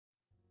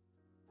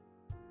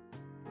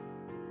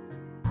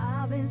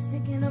been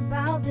thinking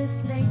about this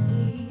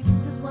lately.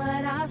 This is what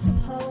I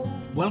suppose.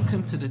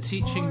 Welcome to the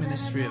teaching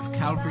ministry of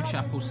Calvary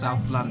Chapel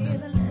South London.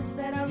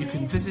 You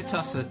can visit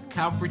us at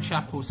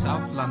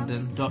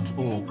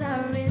calvarychapelsouth.london.org.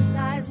 I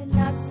realize it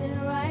not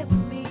sitting right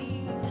with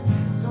me.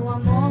 So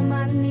I'm on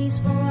my knees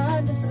for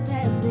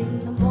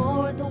understanding. The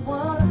more of the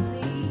world I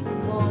see, the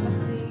more I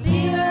see.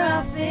 Leader,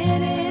 I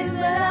fit in,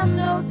 but I'm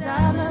no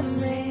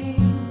diamond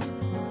ring.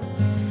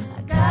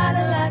 I got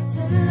a lot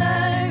to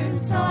learn,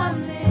 so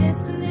I'm listening.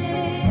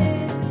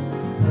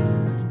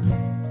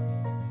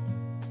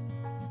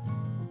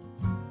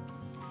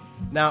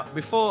 Now,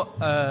 before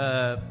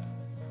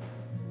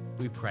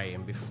we pray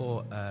and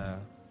before I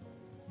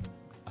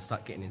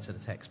start getting into the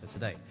text for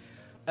today,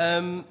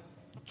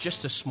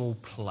 just a small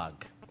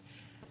plug.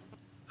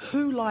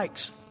 Who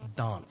likes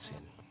dancing?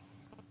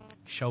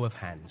 Show of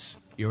hands.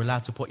 You're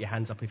allowed to put your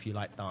hands up if you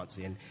like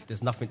dancing.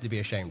 There's nothing to be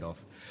ashamed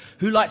of.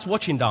 Who likes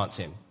watching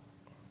dancing?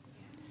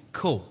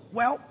 Cool.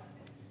 Well,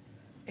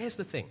 here's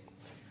the thing.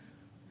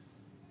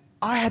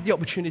 I had the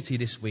opportunity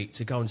this week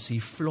to go and see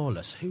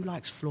Flawless. Who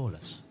likes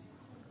Flawless?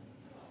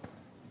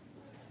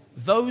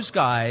 Those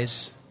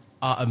guys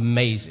are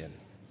amazing.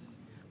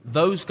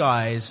 Those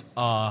guys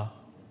are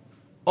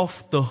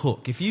off the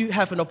hook. If you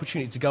have an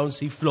opportunity to go and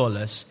see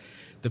Flawless,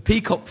 the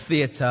Peacock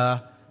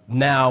Theatre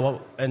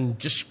now, and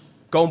just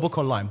go and book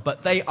online.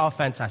 But they are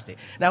fantastic.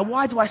 Now,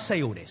 why do I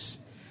say all this?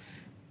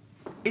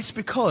 It's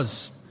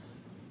because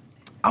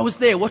I was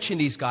there watching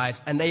these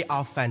guys, and they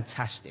are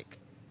fantastic.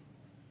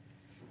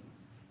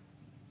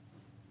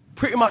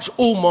 Pretty much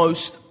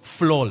almost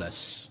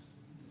flawless.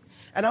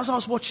 And as I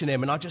was watching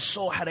them, and I just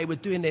saw how they were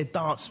doing their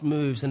dance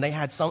moves, and they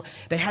had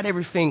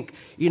everything,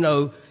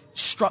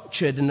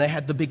 structured, and they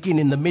had the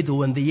beginning, the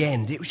middle, and the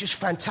end. It was just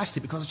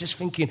fantastic because I was just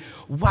thinking,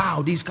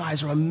 wow, these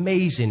guys are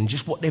amazing,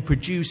 just what they're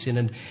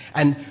producing.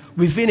 And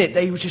within it,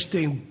 they were just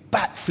doing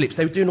backflips.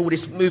 They were doing all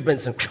these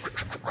movements, and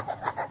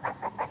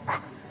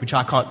which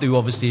I can't do,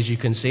 obviously, as you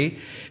can see.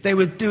 They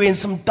were doing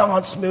some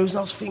dance moves, and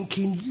I was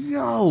thinking,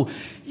 yo,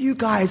 you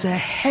guys are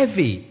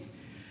heavy.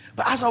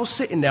 But as I was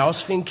sitting there, I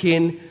was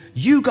thinking,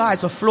 you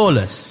guys are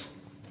flawless.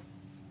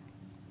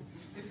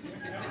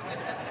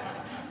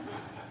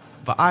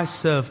 But I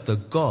serve the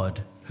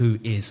God who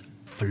is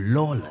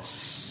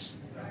flawless.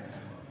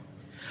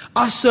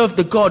 I serve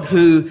the God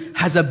who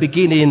has a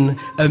beginning,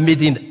 a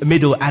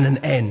middle, and an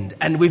end.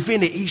 And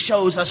within it, he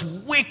shows us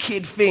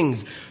wicked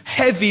things,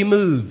 heavy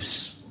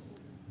moves,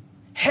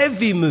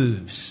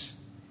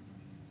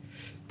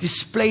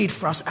 displayed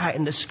for us out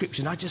in the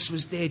scripture. And I just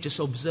was there just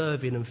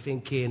observing and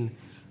thinking,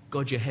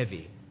 God, you're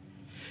heavy.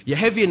 You're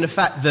heavy in the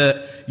fact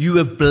that you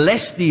have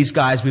blessed these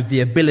guys with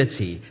the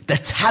ability, the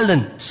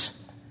talent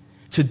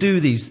to do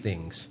these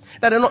things.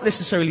 Now, they're not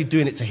necessarily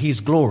doing it to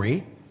his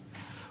glory,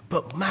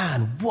 but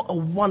man, what a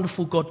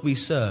wonderful God we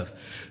serve,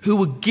 who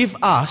will give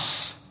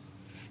us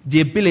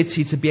the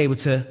ability to be able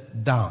to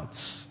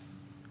dance,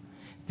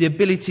 the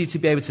ability to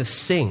be able to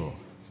sing,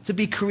 to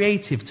be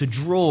creative, to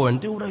draw and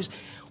do all those.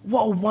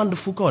 What a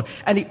wonderful God.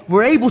 And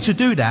we're able to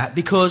do that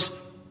because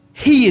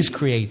he is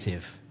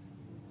creative.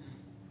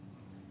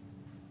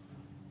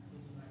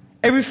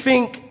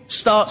 Everything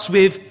starts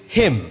with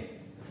him.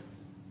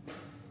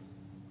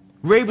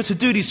 We're able to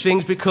do these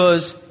things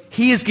because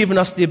he has given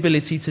us the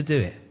ability to do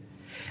it.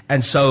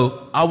 And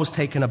so I was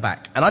taken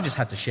aback, and I just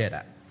had to share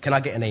that. Can I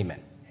get an amen?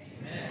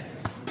 Amen.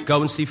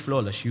 Go and see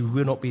Flawless. You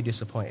will not be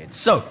disappointed.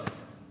 So,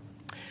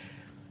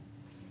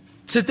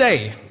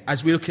 today,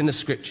 as we look in the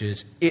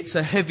scriptures, it's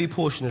a heavy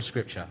portion of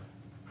scripture.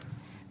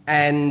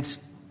 And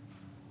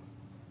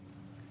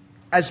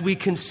as we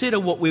consider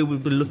what we will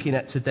be looking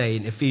at today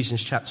in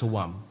Ephesians chapter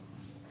 1,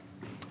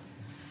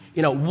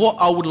 what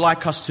I would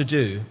like us to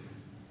do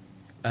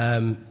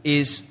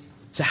is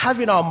to have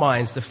in our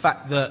minds the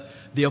fact that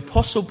the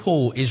Apostle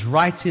Paul is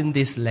writing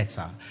this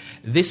letter,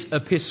 this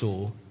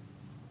epistle,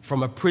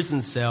 from a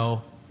prison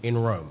cell in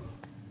Rome.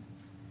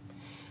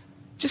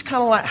 Just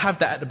kind of like have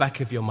that at the back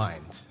of your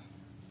mind.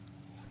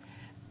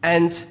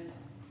 And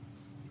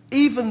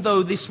even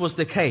though this was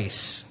the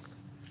case,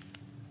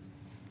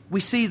 we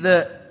see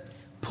that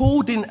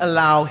Paul didn't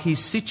allow his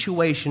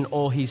situation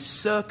or his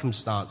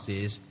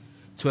circumstances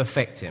to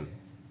affect him,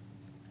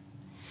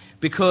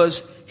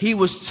 because he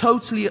was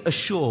totally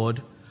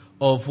assured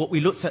of what we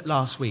looked at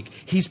last week,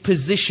 his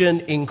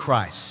position in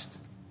Christ.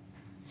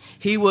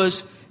 He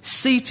was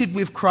seated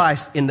with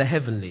Christ in the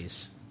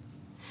heavenlies.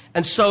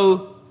 And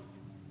so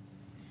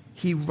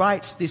he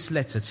writes this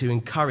letter to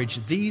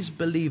encourage these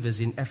believers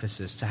in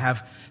Ephesus to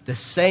have the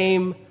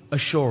same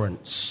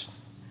assurance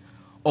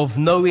of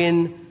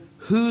knowing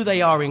who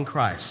they are in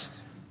Christ,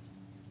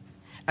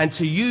 and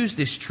to use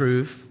this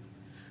truth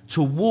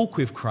to walk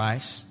with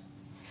Christ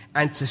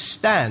and to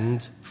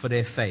stand for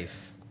their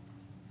faith.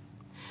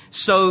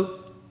 So,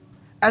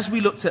 as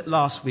we looked at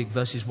last week,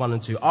 verses 1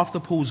 and 2,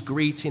 after Paul's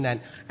greeting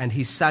and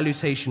his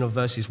salutation of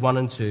verses 1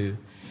 and 2,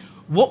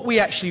 what we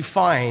actually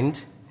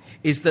find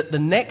is that the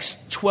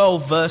next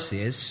 12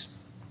 verses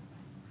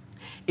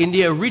in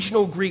the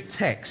original Greek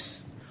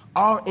text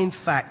are in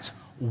fact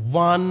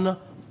one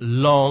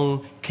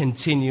long,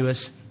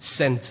 continuous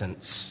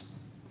sentence.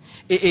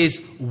 It is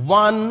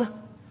one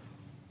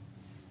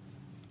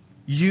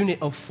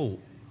unit of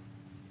thought.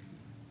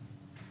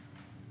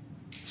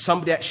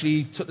 Somebody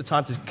actually took the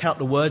time to count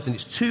the words, and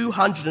it's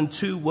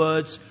 202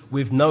 words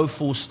with no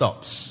full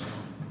stops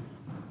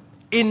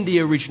in the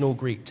original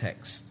Greek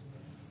text.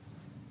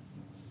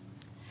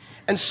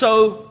 And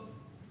so,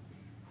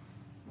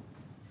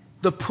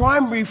 the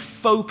primary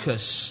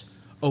focus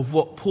of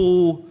what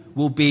Paul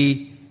will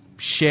be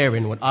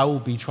sharing, what I will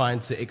be trying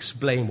to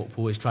explain what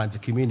Paul is trying to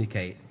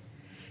communicate,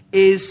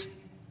 is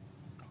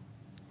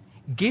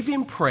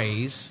giving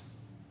praise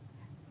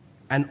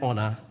and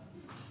honor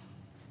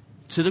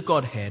to the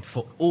Godhead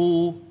for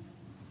all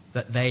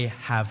that they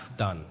have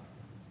done.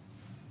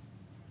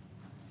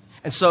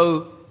 And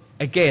so,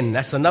 again,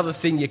 that's another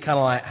thing you kind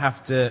of like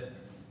have to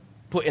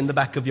put in the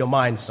back of your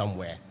mind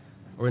somewhere,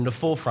 or in the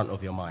forefront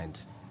of your mind.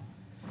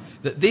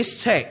 That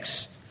this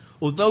text,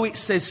 although it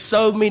says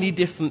so many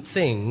different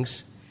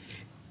things,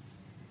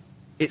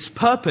 its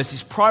purpose,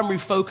 its primary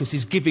focus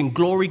is giving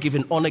glory,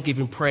 giving honor,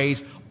 giving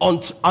praise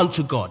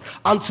unto God,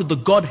 unto the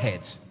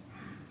Godhead.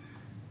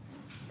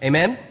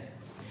 Amen?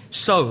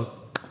 So,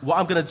 what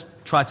I'm going to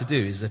try to do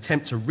is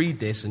attempt to read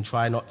this and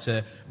try not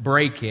to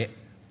break it.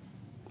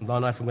 I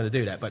don't know if I'm going to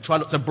do that, but try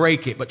not to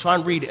break it, but try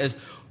and read it as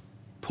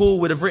Paul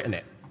would have written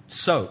it.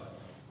 So,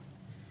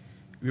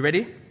 you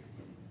ready?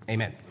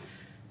 Amen.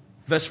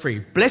 Verse 3.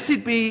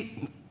 Blessed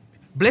be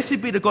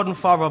the God and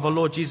Father of our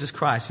Lord Jesus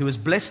Christ, who has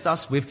blessed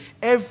us with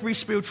every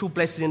spiritual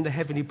blessing in the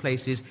heavenly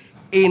places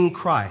in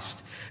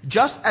Christ,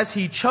 just as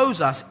he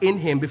chose us in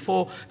him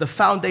before the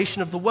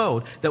foundation of the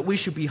world, that we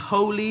should be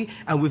holy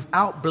and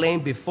without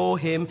blame before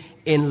him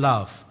in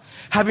love,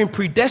 having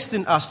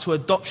predestined us to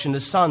adoption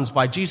as sons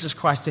by Jesus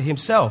Christ to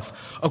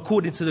himself,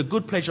 according to the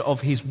good pleasure of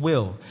his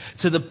will,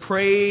 to the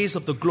praise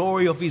of the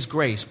glory of his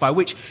grace, by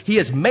which he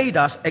has made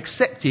us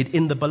accepted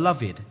in the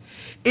beloved.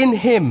 In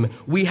him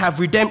we have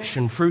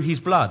redemption through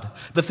his blood,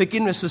 the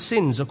forgiveness of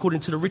sins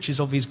according to the riches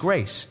of his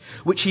grace,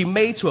 which he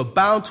made to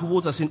abound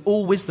towards us in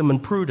all wisdom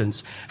and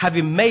prudence,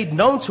 having made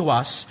known to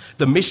us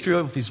the mystery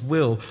of his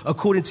will,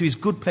 according to his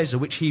good pleasure,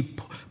 which he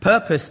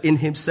purposed in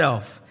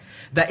himself,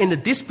 that in the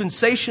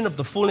dispensation of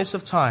the fullness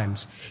of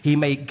times he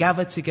may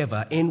gather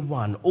together in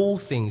one all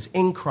things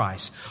in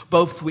Christ,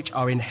 both which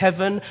are in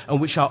heaven and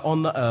which are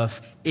on the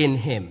earth in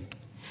him.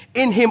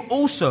 In him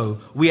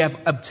also we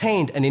have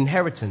obtained an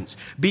inheritance,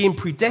 being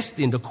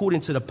predestined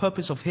according to the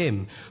purpose of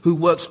him who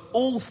works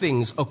all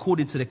things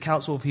according to the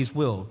counsel of his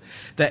will,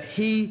 that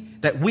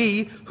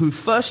we who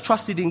first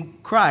trusted in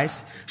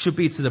Christ should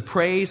be to the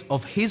praise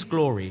of his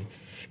glory.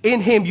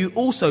 In him you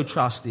also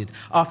trusted,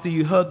 after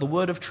you heard the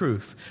word of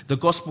truth, the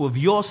gospel of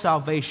your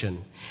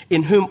salvation,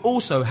 in whom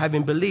also,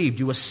 having believed,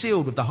 you were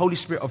sealed with the Holy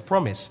Spirit of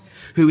promise,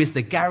 who is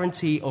the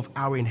guarantee of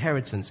our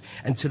inheritance,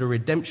 and to the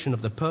redemption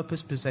of the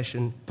purchased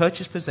possession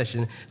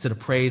to the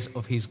praise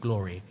of his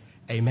glory.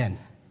 Amen.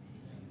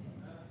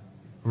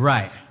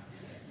 Right.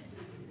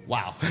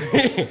 Wow.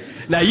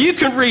 Now you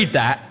can read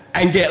that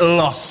and get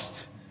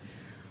lost,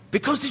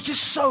 because there's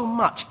just so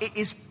much. It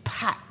is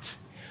packed.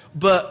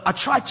 But I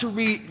tried to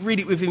read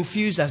it with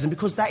enthusiasm,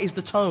 because that is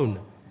the tone.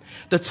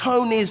 The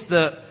tone is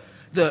that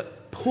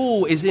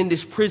Paul is in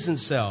this prison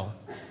cell.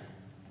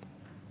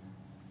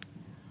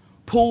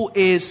 Paul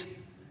is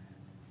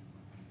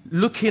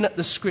looking at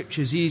the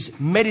scriptures. He's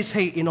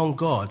meditating on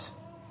God.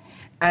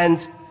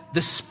 And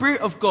the Spirit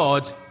of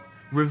God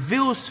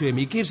reveals to him,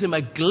 he gives him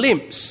a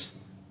glimpse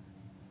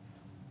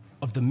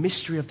of the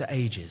mystery of the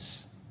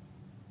ages.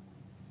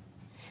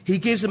 He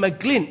gives him a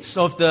glimpse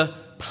of the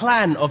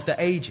plan of the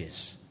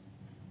ages.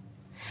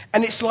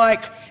 And it's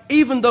like,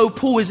 even though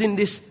Paul is in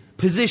this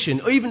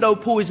position, or even though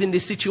Paul is in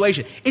this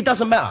situation, it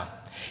doesn't matter.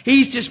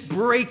 He's just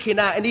breaking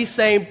out and he's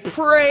saying,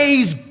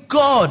 praise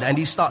God. And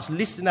he starts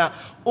listing out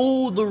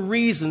all the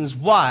reasons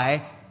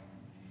why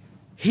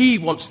he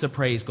wants to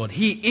praise God.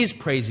 He is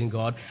praising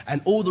God,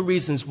 and all the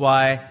reasons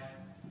why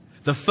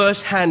the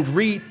first-hand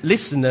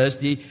listeners,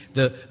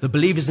 the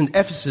believers in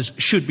Ephesus,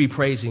 should be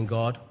praising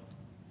God.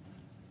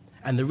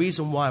 And the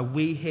reason why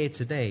we here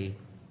today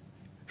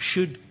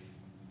should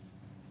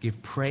give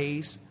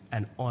praise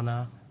and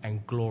honor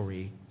and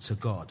glory to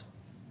God.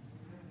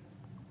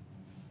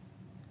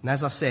 And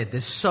as I said,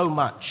 there's so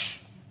much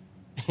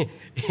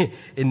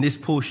in this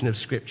portion of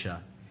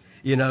Scripture.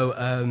 You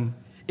know,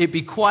 it'd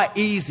be quite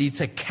easy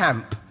to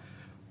camp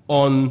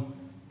on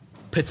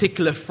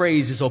particular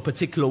phrases or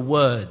particular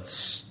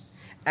words.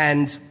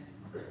 And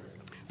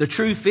the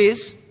truth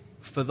is,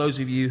 for those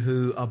of you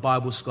who are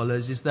Bible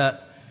scholars, is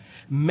that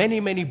many,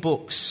 many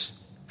books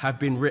have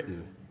been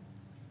written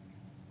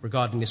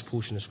regarding this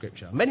portion of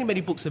Scripture. Many, many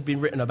books have been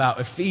written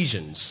about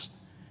Ephesians.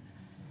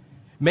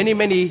 Many,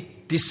 many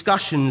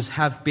discussions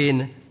have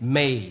been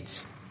made.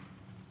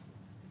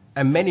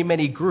 And many,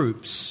 many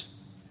groups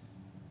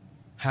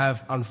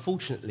have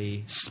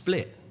unfortunately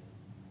split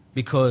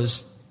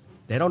because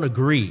they don't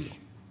agree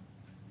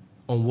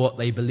on what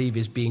they believe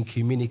is being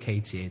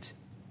communicated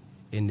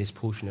in this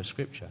portion of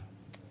Scripture.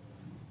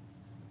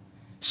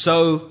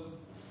 So,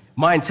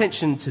 my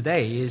intention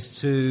today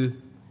is to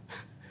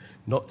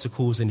not to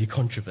cause any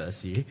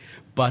controversy,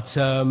 but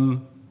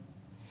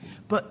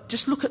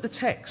just look at the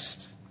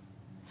text.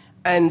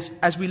 And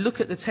as we look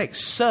at the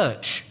text,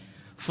 search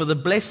for the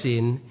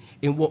blessing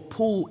in what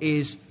Paul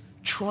is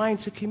trying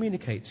to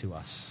communicate to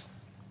us.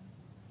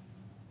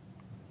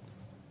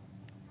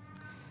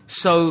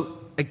 So,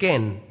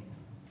 again,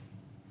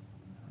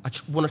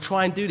 want to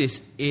try and do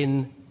this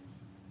in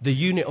the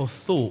unit of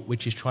thought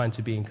which is trying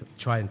to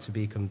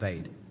be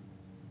conveyed,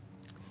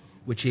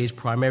 which is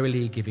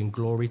primarily giving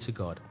glory to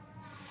God.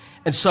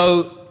 And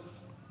so,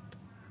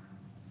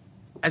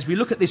 as we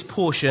look at this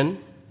portion,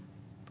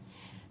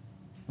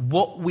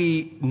 what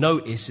we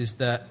notice is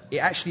that it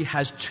actually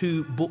has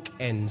two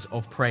bookends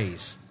of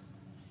praise.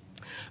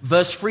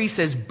 Verse 3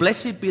 says,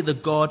 "Blessed be the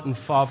God and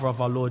Father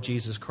of our Lord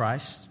Jesus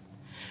Christ."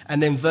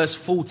 And then verse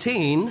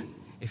 14,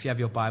 if you have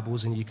your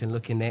Bibles and you can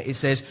look in there, it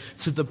says,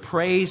 "To the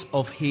praise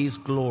of his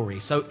glory."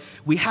 So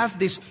we have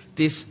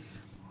this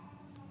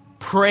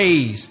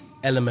praise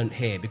element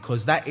here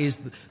because that is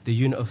the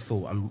unit of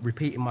thought. I'm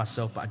repeating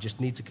myself, but I just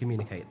need to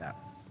communicate that.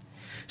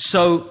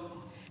 So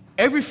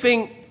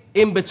everything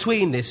in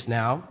between this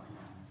now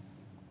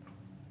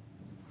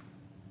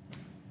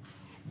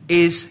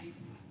is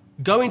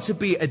going to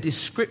be a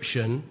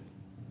description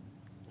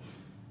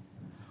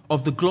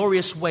of the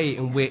glorious way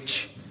in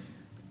which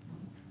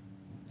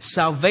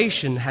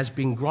salvation has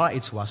been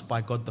granted to us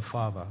by God the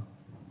Father.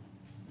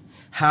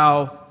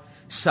 How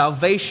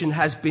salvation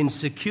has been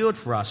secured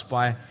for us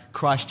by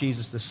Christ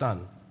Jesus the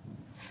Son.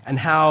 And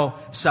how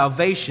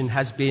salvation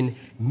has been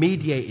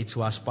mediated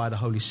to us by the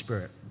Holy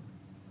Spirit.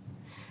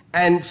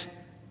 And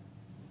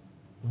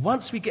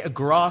once we get a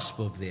grasp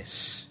of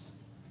this,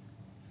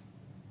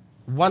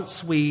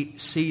 once we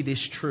see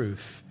this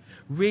truth,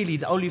 really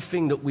the only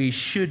thing that we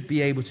should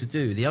be able to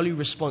do, the only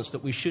response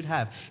that we should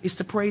have, is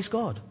to praise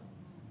God.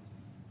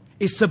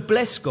 Is to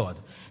bless God.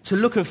 To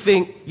look and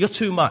think, you're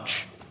too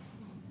much.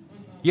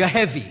 You're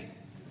heavy.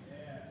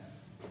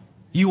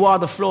 You are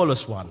the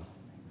flawless one.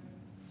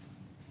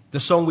 The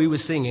song we were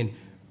singing,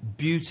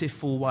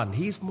 Beautiful One.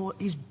 He's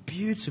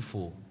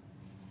beautiful.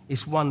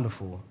 It's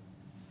wonderful.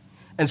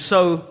 And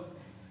so,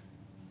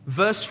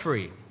 verse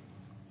 3,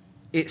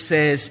 it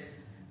says,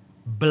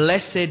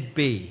 "Blessed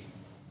be."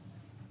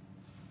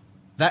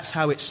 That's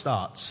how it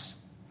starts.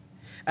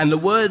 And the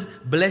word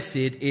blessed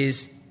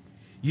is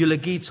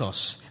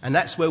eulogitos, and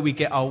that's where we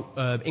get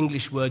our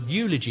English word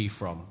eulogy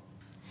from.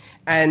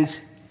 And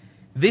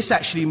this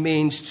actually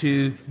means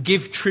to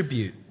give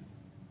tribute,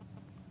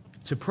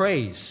 to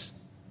praise,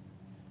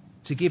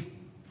 to give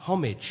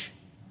homage,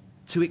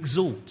 to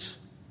exalt.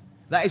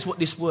 That is what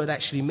this word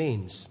actually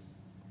means.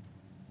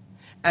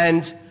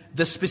 And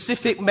the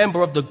specific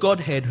member of the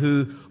Godhead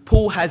who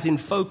Paul has in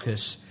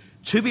focus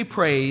to be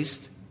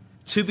praised,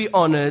 to be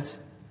honored,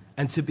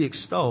 and to be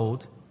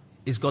extolled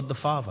is God the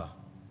Father.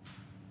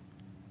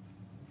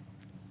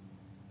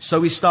 So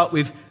we start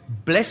with,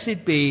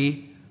 "Blessed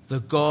be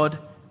the God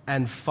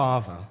and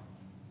Father."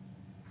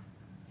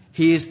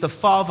 He is the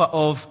Father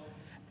of,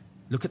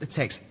 look at the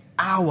text,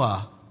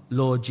 our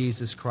Lord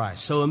Jesus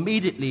Christ. So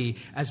immediately,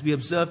 as we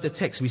observe the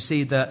text, we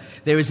see that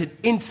there is an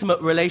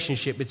intimate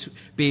relationship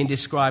being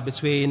described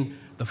between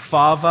the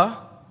Father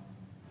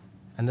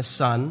and the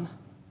Son,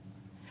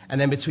 and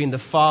then between the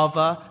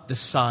Father, the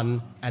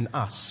Son, and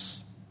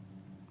us.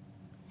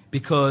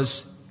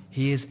 Because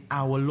he is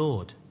our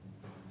Lord.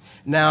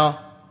 Now,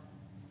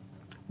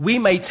 we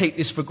may take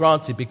this for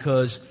granted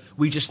because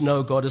we just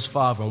know God as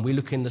Father, and we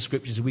look in the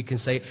scriptures and we can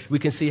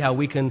see how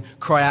we can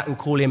cry out and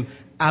call him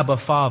Abba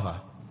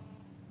Father.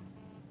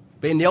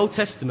 But in the Old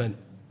Testament,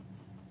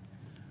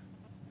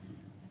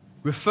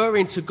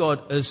 referring to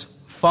God as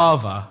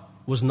Father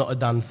was not a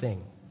done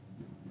thing.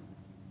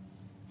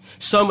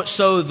 So much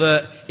so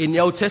that in the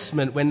Old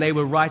Testament, when they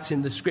were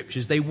writing the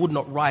scriptures, they would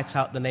not write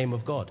out the name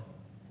of God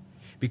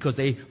because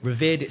they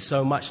revered it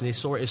so much and they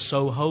saw it as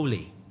so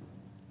holy.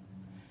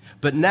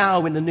 But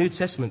now in the New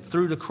Testament,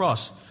 through the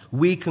cross,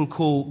 we can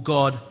call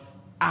God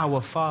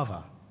our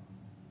Father.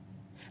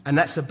 And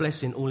that's a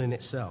blessing all in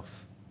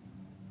itself.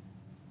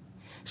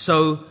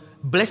 So,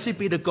 blessed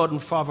be the God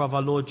and Father of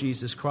our Lord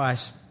Jesus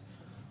Christ,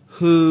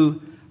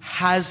 who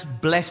has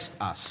blessed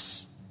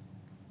us.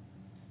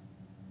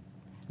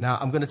 Now,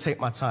 I'm going to take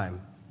my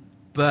time,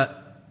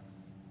 but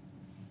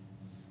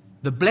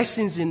the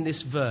blessings in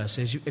this verse,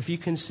 if you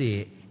can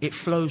see it, it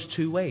flows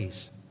two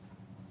ways.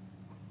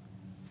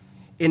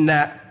 In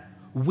that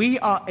we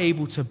are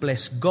able to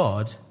bless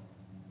God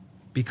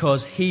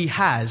because he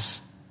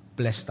has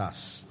blessed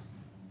us.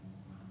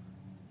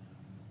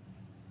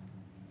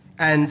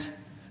 And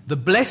the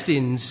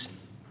blessings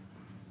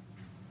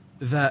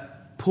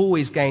that Paul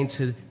is going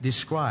to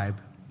describe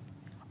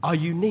are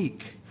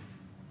unique,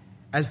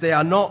 as they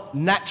are not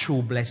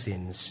natural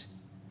blessings.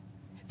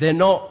 They're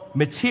not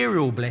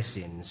material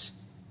blessings,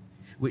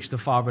 which the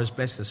Father has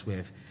blessed us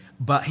with,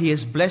 but he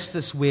has blessed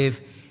us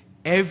with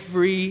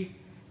every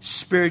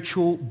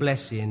spiritual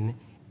blessing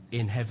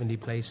in heavenly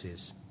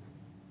places.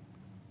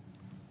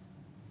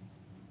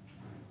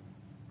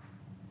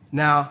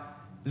 Now,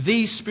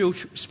 these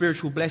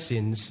spiritual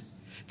blessings,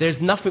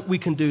 There's nothing we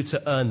can do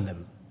to earn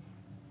them.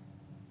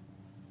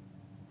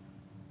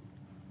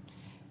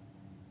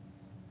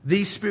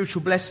 These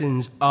spiritual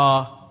blessings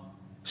are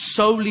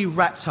solely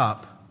wrapped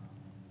up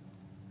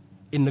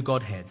in the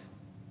Godhead.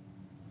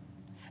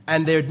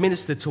 And they're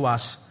administered to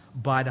us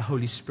by the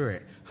Holy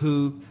Spirit,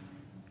 who,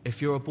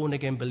 if you're a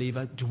born-again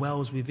believer,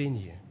 dwells within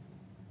you.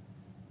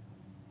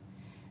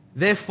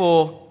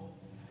 Therefore,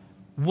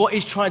 what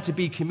is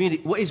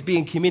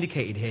being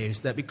communicated here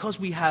is that because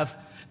we have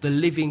the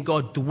living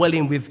God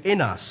dwelling within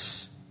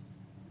us,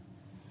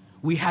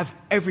 we have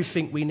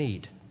everything we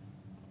need.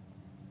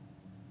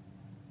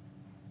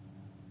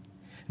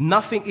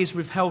 Nothing is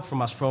withheld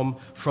from us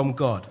from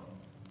God.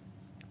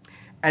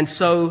 And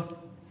so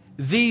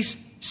these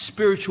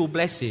spiritual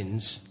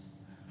blessings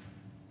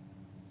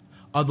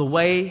are the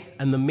way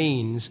and the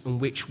means in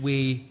which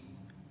we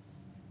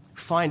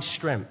find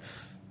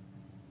strength.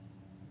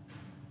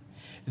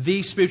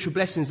 These spiritual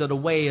blessings are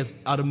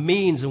the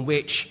means in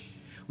which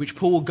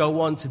Paul will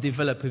go on to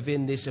develop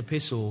within this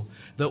epistle,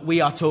 that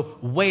we are to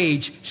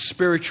wage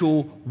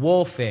spiritual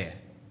warfare.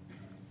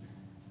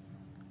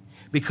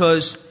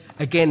 Because,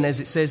 again, as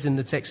it says in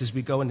the text as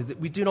we go on,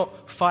 we do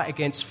not fight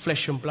against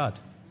flesh and blood,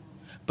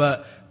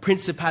 but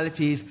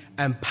principalities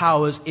and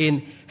powers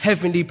in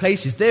heavenly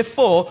places.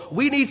 Therefore,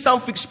 we need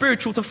something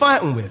spiritual to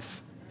fight them with.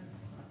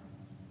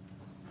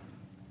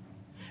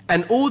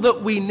 And all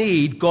that we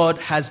need, God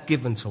has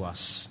given to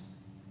us.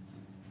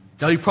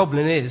 The only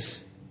problem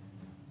is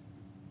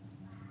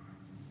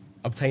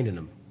obtaining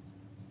them.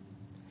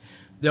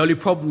 The only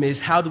problem is,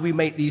 how do we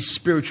make these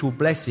spiritual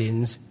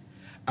blessings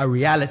a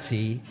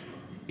reality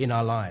in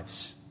our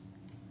lives?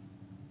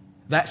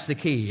 That's the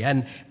key.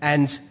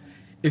 And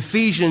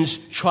Ephesians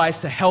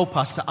tries to help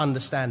us to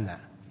understand that.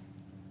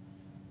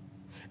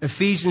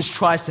 Ephesians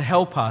tries to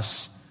help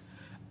us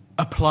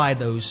apply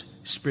those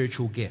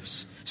spiritual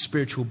gifts,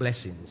 spiritual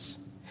blessings.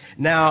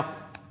 Now,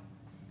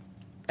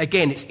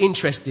 again, it's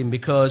interesting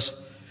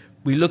because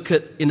we look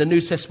at, in the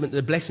New Testament,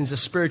 the blessings are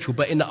spiritual,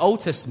 but in the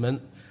Old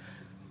Testament,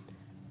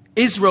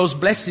 Israel's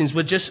blessings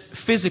were just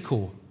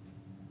physical.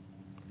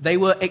 They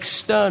were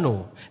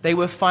external. They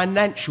were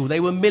financial. They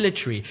were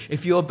military.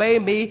 If you obey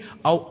me,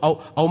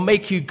 I'll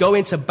make you go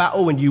into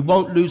battle and you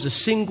won't lose a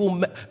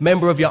single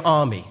member of your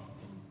army.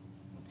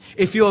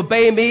 If you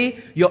obey me,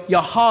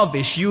 your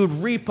harvest, you would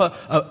reap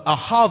a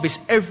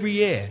harvest every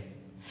year.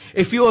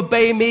 If you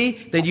obey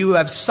me, then you will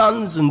have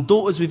sons and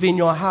daughters within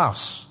your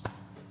house.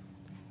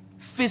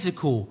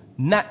 Physical,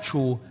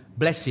 natural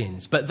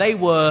blessings, but they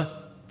were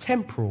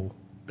temporal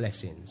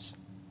blessings.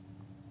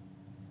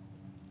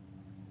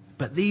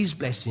 But these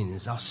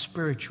blessings are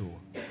spiritual.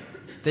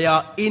 They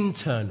are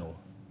internal.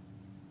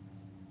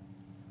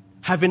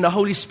 Having the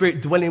Holy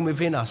Spirit dwelling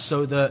within us,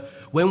 so that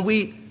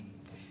when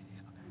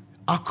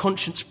our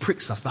conscience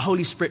pricks us, the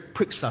Holy Spirit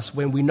pricks us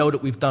when we know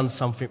that we've done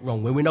something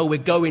wrong, when we know we're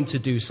going to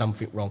do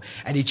something wrong,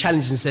 and He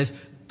challenges and says,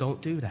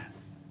 don't do that.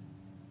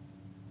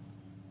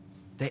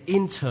 They're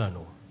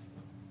internal.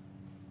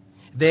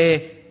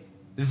 They're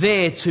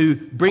there to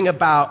bring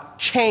about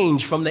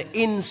change from the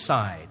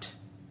inside.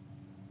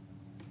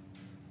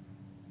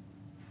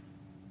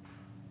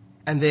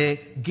 And they're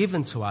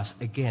given to us,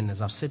 again,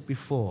 as I've said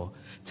before,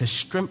 to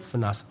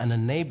strengthen us and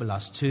enable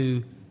us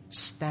to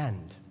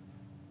stand.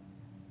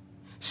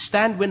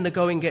 Stand when the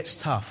going gets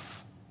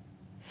tough.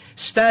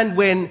 Stand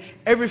when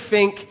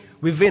everything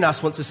within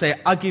us wants to say,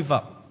 I give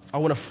up. I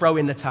want to throw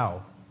in the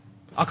towel.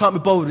 I can't be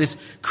bothered with this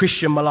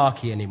Christian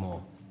malarkey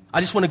anymore. I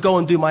just want to go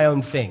and do my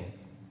own thing.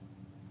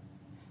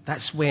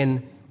 That's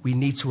when we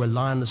need to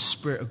rely on the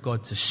Spirit of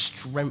God to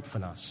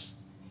strengthen us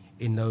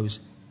in those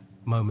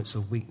moments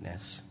of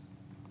weakness.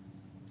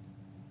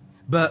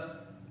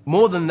 But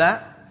more than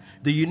that,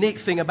 the unique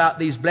thing about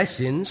these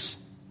blessings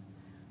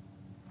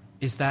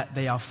is that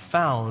they are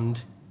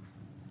found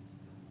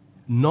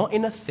not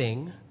in a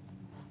thing,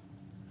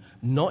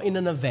 not in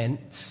an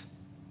event,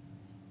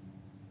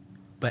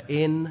 but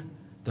in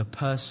the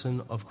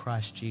person of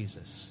Christ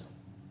Jesus.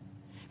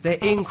 They're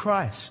in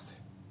Christ.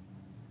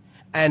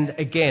 And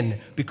again,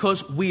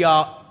 because we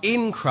are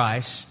in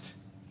Christ,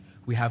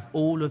 we have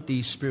all of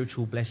these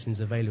spiritual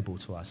blessings available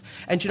to us.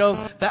 And you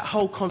know, that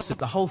whole concept,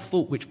 the whole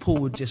thought which Paul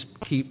would just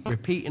keep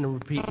repeating and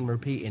repeating and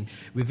repeating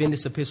within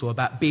this epistle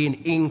about being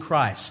in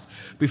Christ.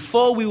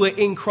 Before we were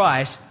in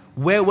Christ,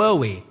 where were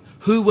we?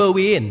 Who were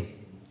we in?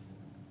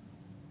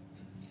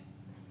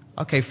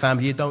 Okay,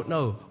 family, you don't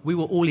know. We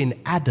were all in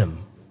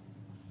Adam.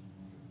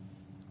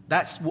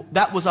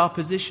 That was our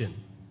position.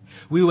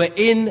 We were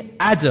in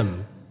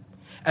Adam.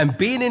 And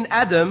being in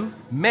Adam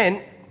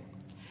meant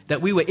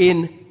that we were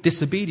in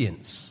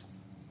disobedience.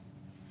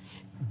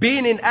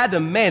 Being in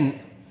Adam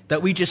meant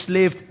that we just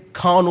lived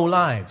carnal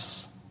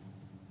lives.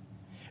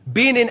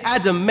 Being in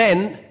Adam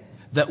meant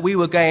that we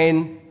were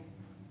going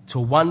to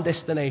one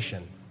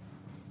destination,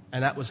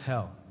 and that was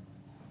hell.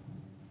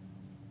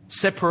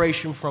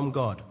 Separation from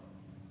God.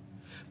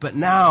 But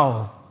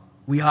now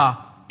we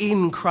are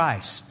in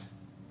Christ.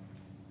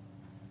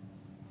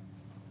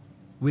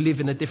 We live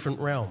in a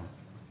different realm.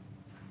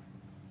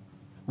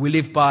 We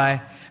live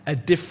by a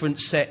different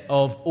set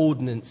of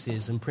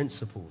ordinances and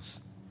principles.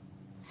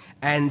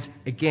 And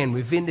again,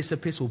 within this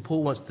epistle,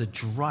 Paul wants to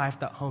drive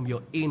that home.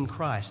 You're in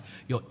Christ.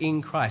 You're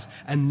in Christ.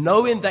 And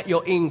knowing that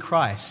you're in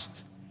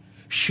Christ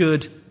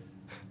should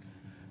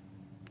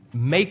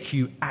make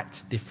you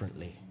act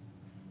differently.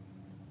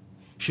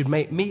 Should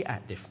make me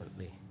act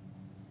differently.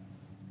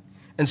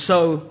 And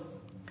so,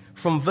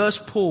 from verse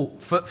 4,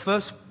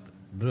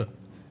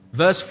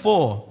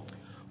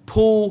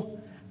 Paul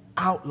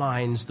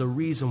outlines the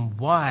reason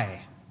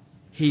why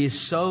he is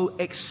so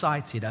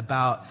excited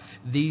about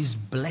these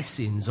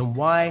blessings and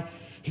why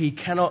he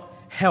cannot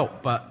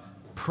help but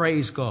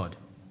praise God.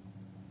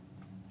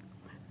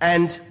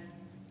 And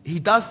he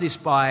does this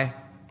by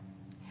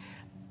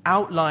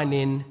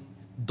outlining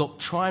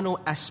doctrinal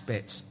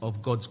aspects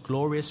of God's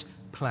glorious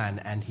plan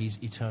and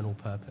his eternal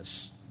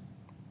purpose.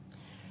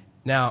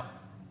 Now,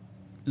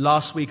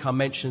 last week I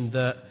mentioned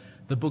that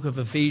the book of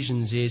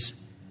Ephesians is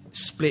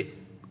split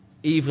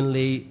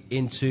evenly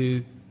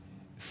into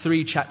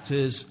 3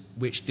 chapters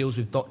which deals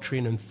with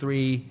doctrine and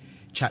 3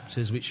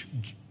 chapters which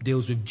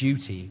deals with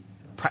duty,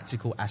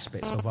 practical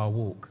aspects of our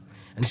walk.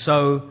 And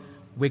so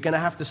we're going to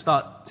have to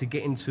start to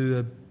get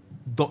into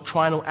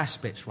doctrinal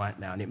aspects right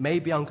now, and it may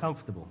be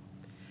uncomfortable.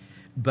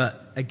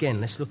 But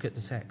again, let's look at the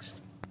text.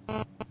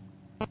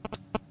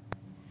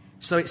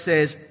 So it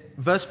says,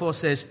 verse 4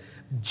 says,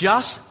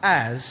 just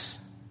as,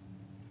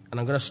 and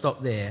I'm going to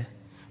stop there,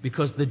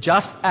 because the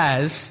just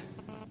as,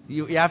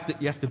 you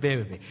have to bear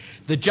with me.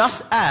 The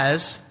just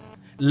as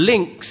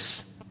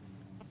links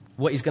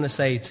what he's going to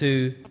say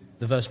to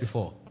the verse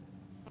before.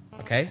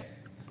 Okay?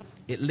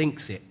 It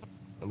links it,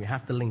 and we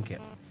have to link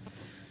it.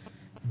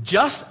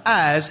 Just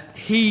as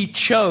he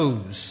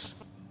chose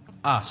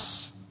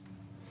us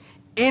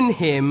in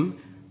him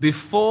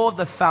before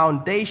the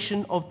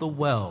foundation of the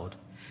world,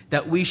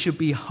 that we should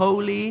be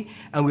holy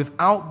and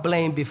without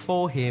blame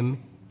before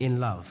him in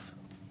love.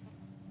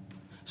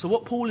 So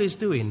what Paul is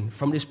doing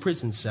from this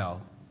prison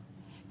cell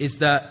is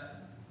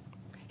that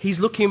he's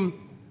looking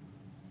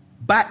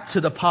back to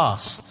the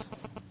past.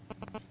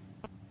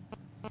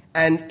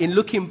 And in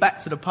looking back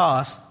to the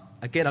past,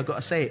 again, I've got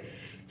to say it,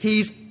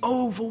 he's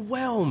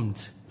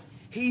overwhelmed.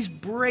 He's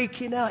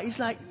breaking out. He's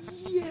like,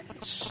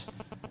 yes.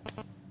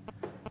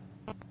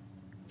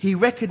 He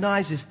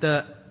recognizes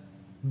that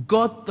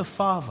God the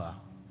Father,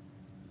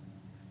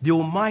 the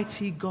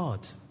Almighty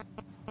God,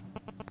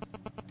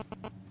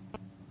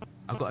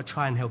 I've got to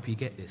try and help you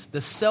get this, the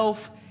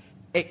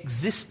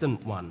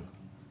self-existent one,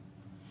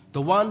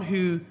 the one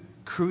who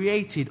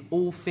created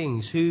all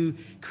things, who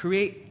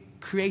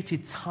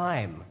created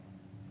time,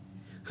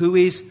 who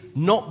is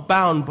not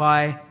bound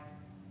by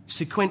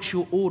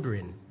sequential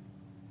ordering.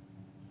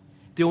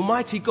 The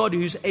Almighty God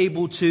who's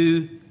able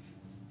to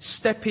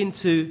step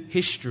into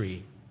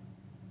history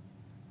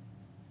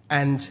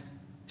and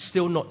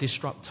still not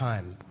disrupt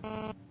time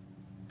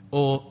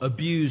or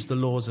abuse the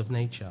laws of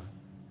nature.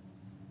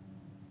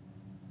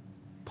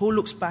 Paul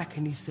looks back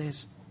and he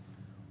says,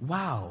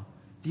 wow,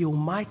 the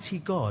Almighty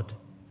God,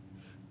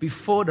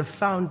 before the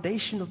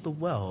foundation of the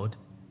world,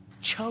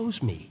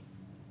 chose me.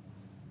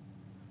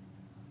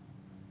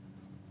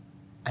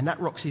 And that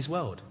rocks his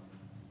world.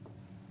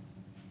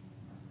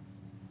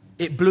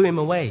 It blew him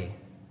away.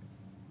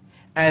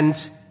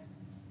 And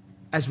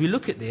as we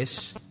look at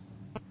this,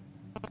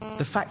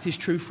 the fact is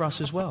true for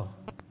us as well.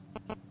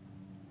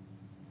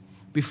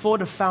 Before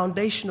the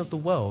foundation of the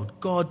world,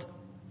 God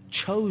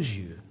chose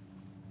you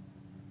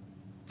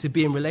to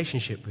be in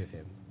relationship with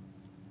him.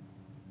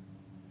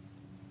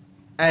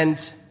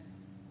 And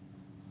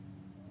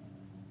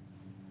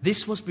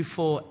this was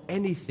before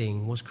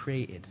anything was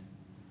created.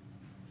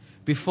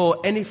 Before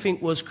anything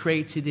was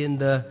created in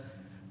the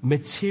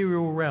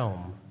material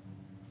realm,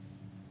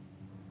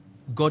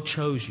 God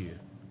chose you.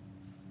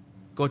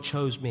 God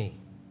chose me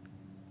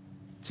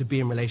to be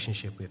in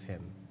relationship with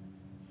him.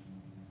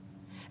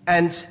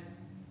 And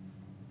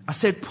I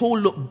said Paul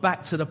looked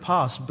back to the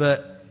past,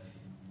 but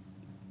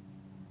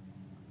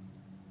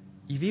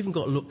you've even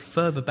got to look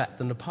further back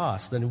than the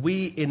past. And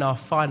we, in our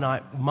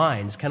finite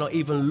minds, cannot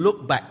even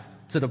look back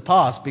to the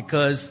past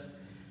because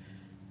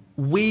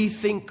we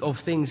think of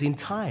things in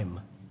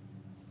time.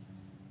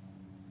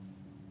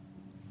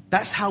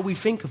 That's how we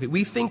think of it.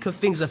 We think of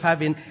things as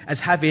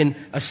having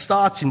a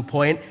starting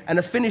point and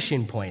a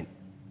finishing point.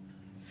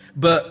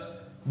 But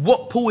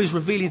what Paul is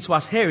revealing to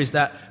us here is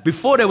that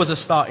before there was a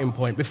starting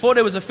point, before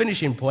there was a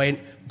finishing point,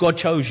 God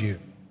chose you.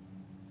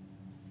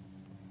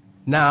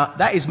 Now,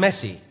 that is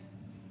messy.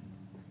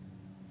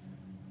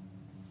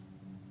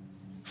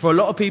 For a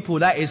lot of people,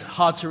 that is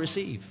hard to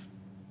receive.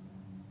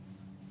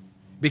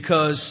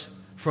 Because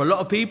for a lot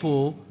of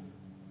people,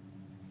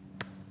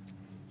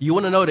 you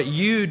want to know that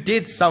you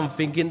did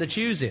something in the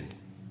choosing.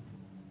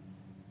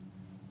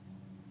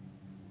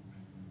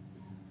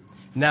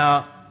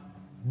 Now,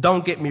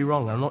 don't get me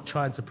wrong, I'm not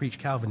trying to preach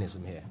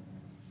Calvinism here.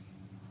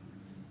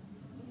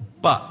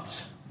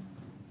 But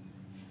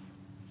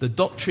the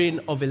doctrine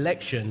of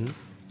election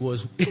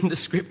was in the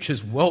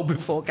scriptures well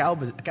before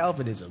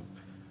Calvinism.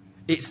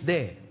 It's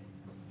there.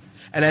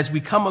 And as we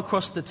come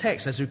across the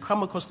text, as we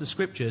come across the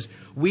scriptures,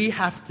 we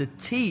have to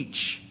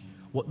teach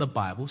what the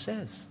Bible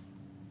says.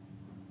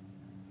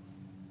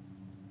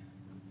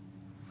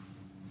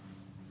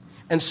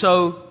 And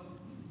so,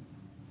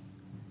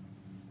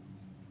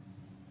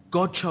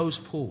 God chose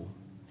Paul.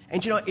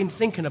 And you know, in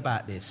thinking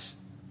about this,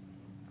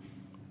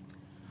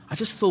 I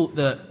just thought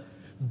that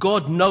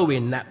God,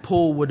 knowing that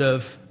Paul would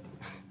have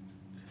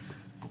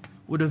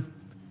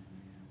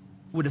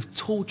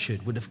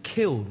tortured, would have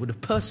killed, would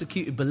have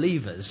persecuted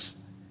believers,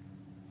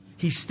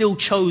 he still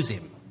chose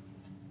him.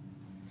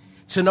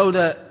 To know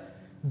that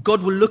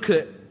God will look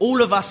at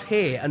all of us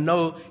here and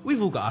know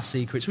we've all got our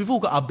secrets, we've all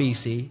got our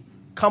BC.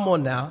 Come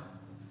on now.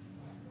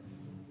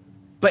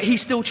 But he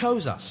still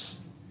chose us.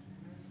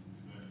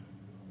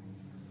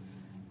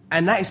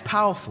 And that is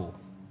powerful.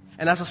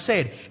 And as I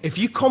said, if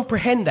you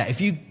comprehend that,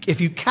 if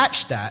you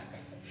catch that,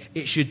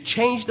 it should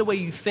change the way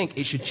you think.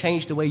 It should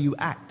change the way you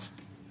act.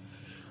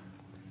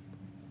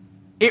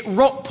 It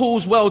rocked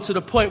Paul's world to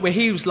the point where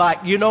he was like,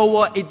 you know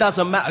what? It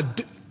doesn't matter.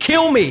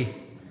 Kill me.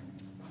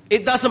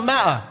 It doesn't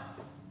matter.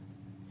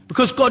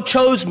 Because God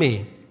chose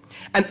me.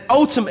 And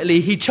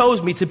ultimately, he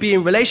chose me to be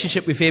in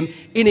relationship with him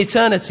in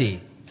eternity.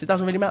 So it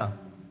doesn't really matter.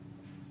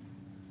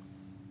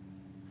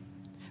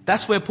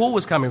 That's where Paul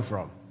was coming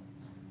from.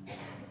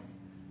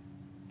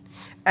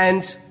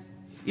 And,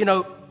 you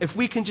know, if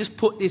we can just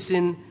put this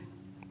in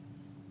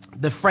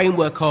the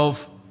framework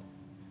of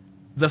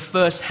the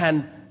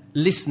first-hand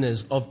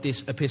listeners of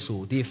this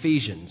epistle, the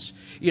Ephesians,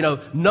 you know,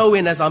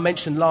 knowing, as I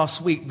mentioned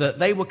last week, that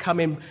they were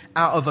coming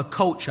out of a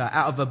culture,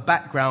 out of a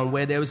background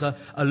where there was a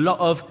lot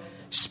of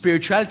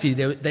spirituality.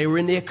 They were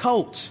in the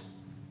occult.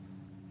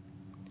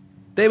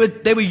 They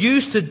were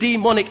used to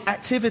demonic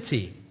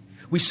activity.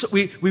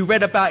 We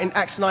read about in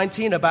Acts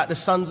 19 about the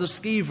sons of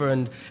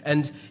Sceva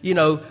and you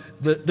know,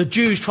 the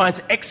Jews trying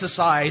to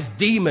exorcise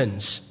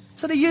demons.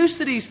 So they're used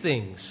to these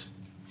things.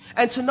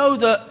 And to know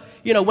that,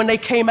 you know, when they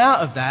came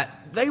out of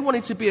that, they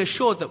wanted to be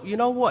assured that, you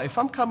know what, if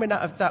I'm coming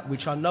out of that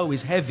which I know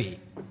is heavy,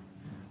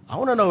 I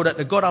want to know that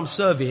the God I'm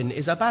serving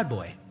is a bad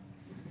boy.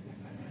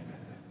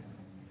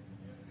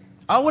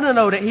 I want to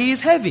know that he is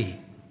heavy.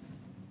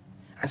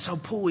 And so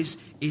Paul is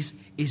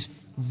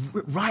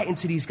writing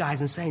to these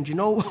guys and saying, do you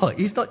know what?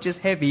 He's not just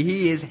heavy,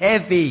 he is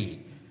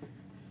heavy.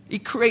 He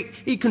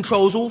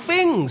controls all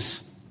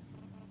things.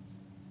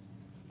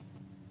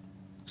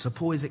 So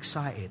Paul is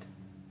excited.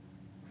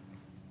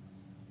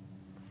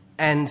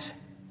 And,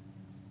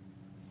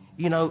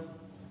 you know,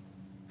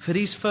 for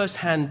these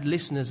first-hand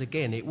listeners,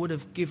 again, it would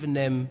have given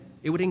them,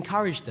 it would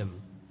encourage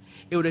them.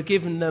 It would have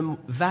given them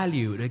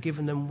value. It would have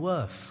given them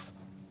worth.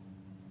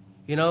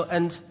 You know,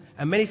 and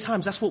many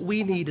times that's what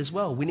we need as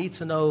well. We need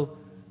to know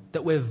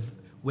that we're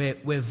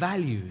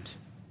valued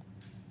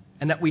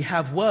and that we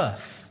have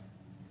worth,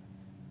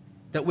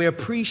 that we're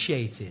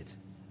appreciated.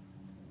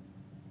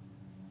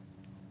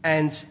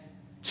 And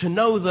to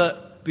know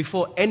that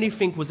before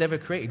anything was ever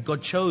created,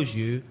 God chose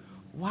you,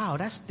 wow,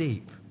 that's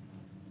deep.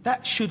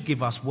 That should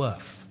give us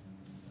worth.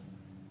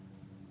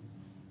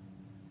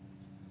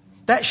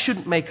 That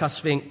shouldn't make us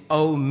think,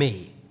 oh,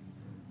 me.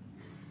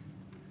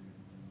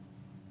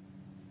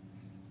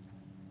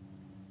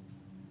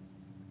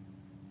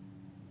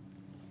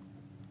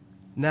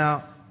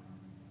 Now,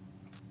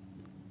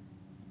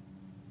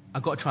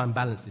 I've got to try and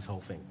balance this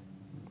whole thing.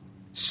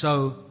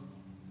 So,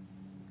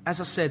 as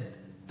I said,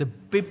 the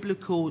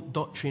biblical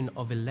doctrine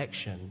of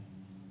election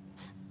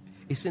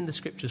is in the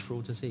scriptures for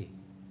all to see.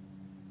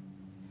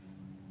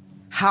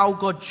 How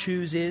God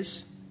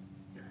chooses,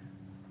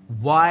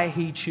 why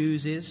he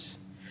chooses,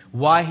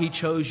 why he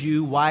chose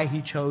you, why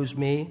he chose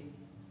me,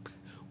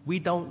 we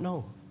don't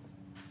know.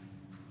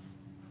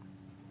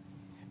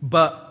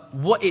 But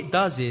what it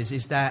does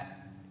is that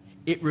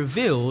it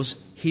reveals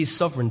his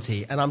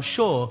sovereignty. And I'm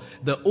sure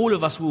that all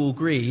of us will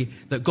agree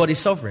that God is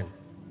sovereign.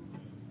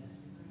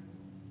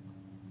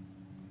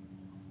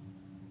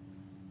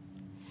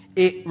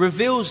 It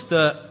reveals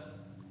that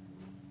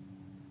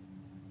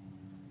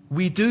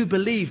we do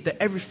believe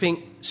that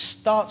everything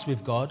starts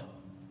with God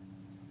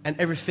and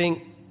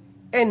everything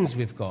ends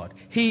with God.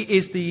 He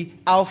is the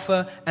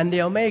Alpha and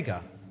the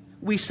Omega.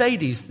 We say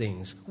these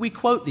things. We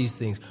quote these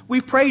things.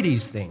 We pray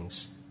these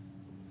things.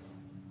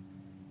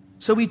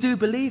 So we do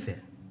believe it.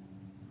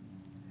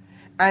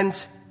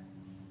 And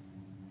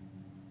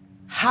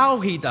how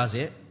he does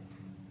it,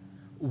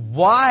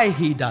 why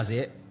he does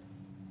it,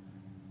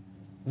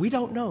 we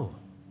don't know.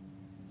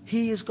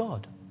 He is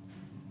God.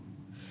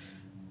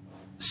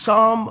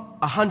 Psalm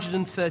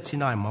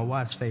 139, my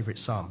wife's favorite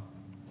psalm.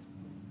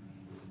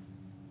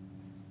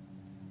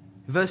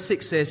 Verse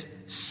 6 says,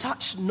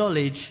 such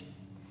knowledge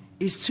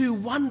is too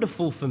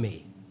wonderful for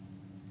me.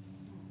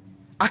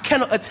 I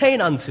cannot attain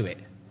unto it.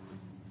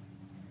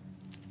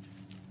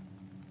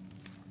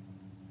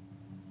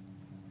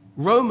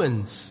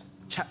 Romans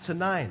chapter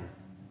 9,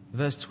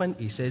 verse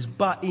 20 says,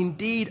 but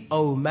indeed,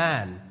 O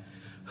man,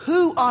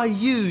 who are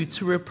you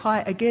to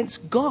reply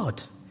against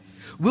God?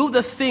 Will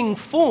the thing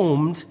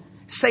formed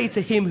say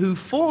to him who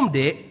formed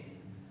it,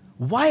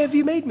 why have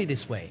you made me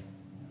this way?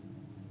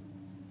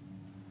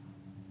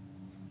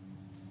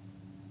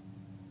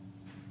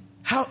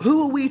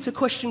 Who are we to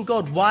question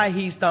God why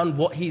he's done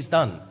what he's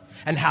done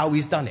and how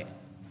he's done it?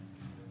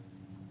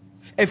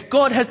 If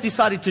God has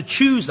decided to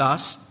choose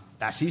us,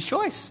 that's his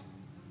choice.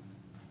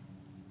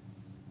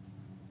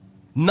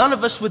 None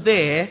of us were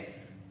there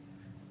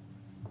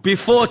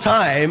before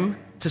time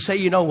to say,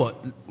 you know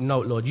what? No,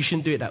 Lord, you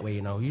shouldn't do it that way,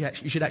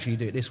 You should actually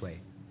do it this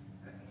way.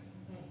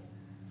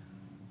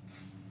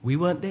 We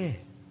weren't there.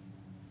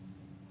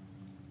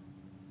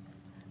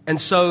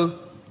 And so,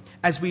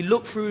 as we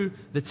look through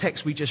the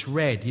text we just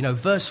read,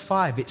 verse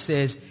 5, it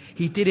says,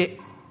 he did it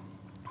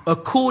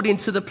according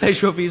to the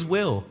pleasure of his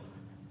will.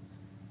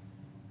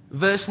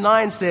 Verse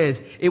 9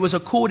 says, it was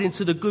according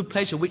to the good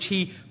pleasure which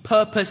he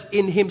purposed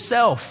in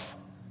himself.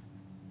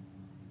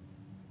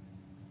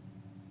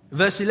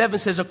 Verse 11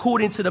 says,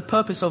 according to the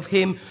purpose of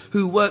him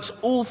who works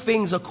all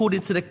things according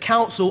to the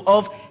counsel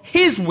of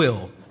his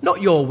will. Not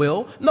your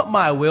will, not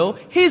my will,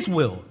 his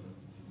will.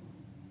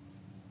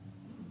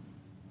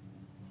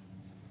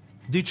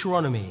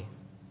 Deuteronomy.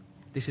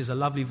 This is a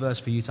lovely verse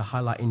for you to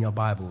highlight in your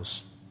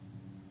Bibles.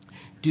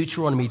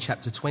 Deuteronomy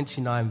chapter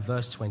 29,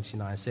 verse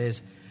 29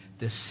 says,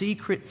 the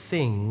secret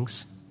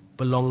things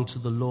belong to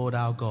the Lord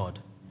our God,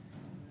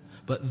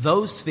 but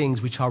those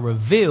things which are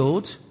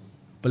revealed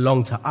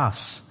belong to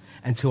us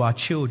and to our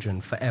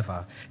children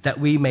forever, that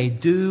we may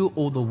do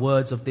all the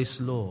words of this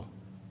law.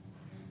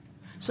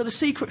 So the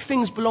secret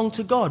things belong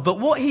to God, but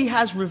what he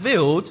has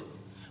revealed,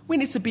 we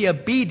need to be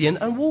obedient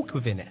and walk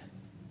within it.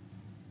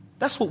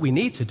 That's what we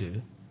need to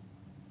do.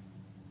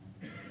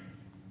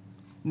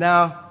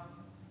 Now,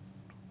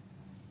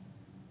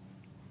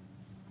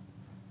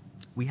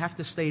 we have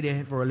to stay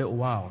there for a little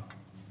while.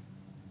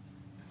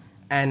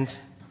 And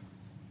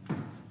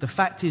the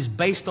fact is,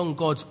 based on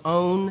God's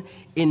own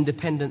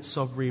independent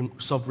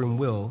sovereign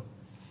will,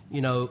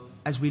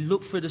 as we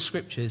look through the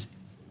scriptures,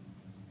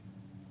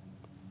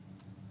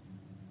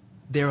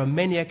 there are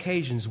many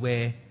occasions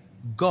where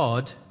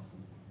God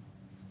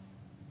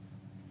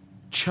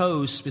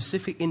chose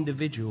specific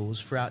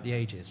individuals throughout the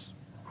ages.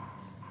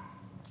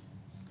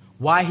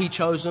 Why he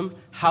chose them,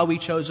 how he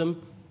chose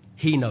them,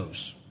 he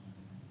knows.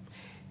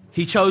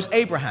 He chose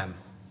Abraham.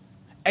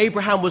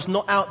 Abraham was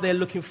not out there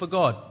looking for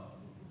God.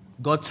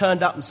 God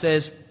turned up and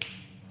says,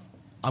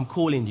 I'm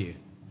calling you.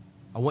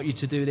 I want you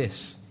to do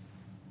this.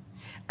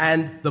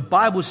 And the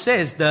Bible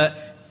says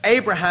that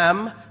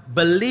Abraham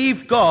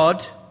believed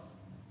God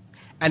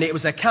and it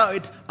was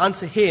accounted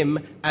unto him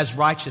as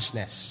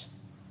righteousness.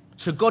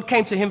 So God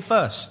came to him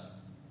first.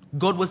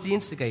 God was the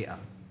instigator.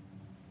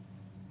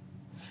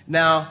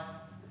 Now,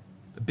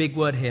 a big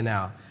word here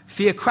now.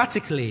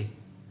 Theocratically,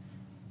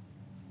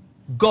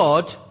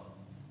 God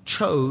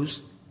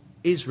chose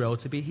Israel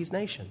to be his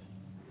nation.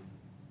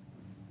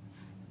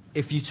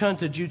 If you turn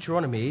to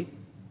Deuteronomy,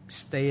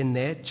 stay in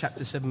there,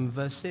 chapter 7,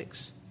 verse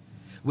 6,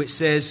 which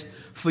says,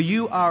 for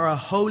you are a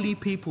holy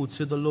people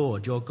to the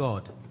Lord your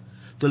God.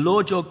 The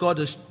Lord your God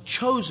has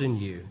chosen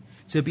you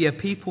to be a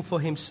people for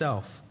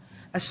himself,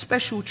 a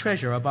special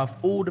treasure above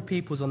all the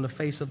peoples on the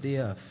face of the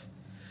earth.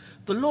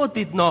 The Lord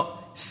did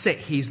not set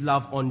his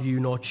love on you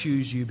nor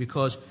choose you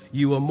because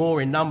you were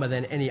more in number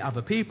than any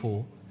other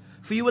people,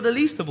 for you were the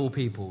least of all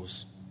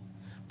peoples,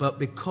 but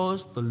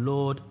because the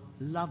Lord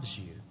loves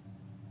you.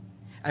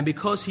 And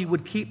because he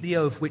would keep the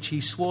oath which he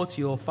swore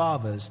to your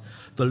fathers,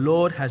 the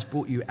Lord has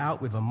brought you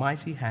out with a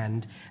mighty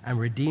hand and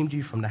redeemed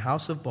you from the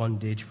house of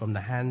bondage, from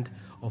the hand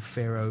of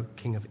Pharaoh,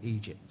 king of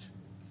Egypt.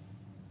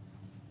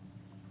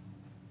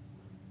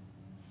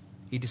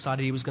 He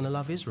decided he was going to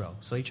love Israel,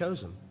 so he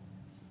chose them.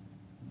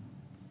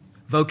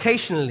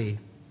 Vocationally,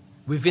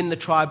 within the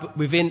tribe,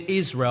 within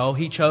Israel,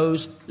 he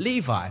chose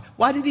Levi.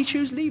 Why did he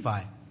choose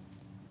Levi?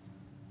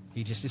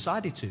 He just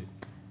decided to.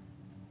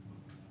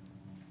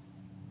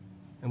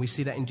 And we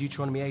see that in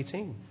Deuteronomy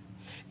 18.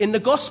 In the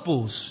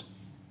Gospels,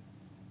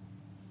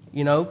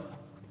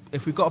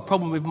 if we've got a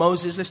problem with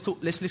Moses,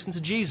 let's listen to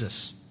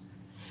Jesus.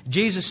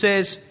 Jesus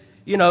says,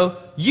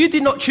 you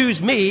did not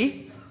choose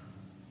me,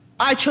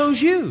 I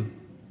chose you.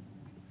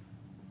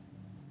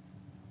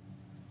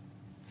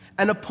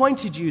 And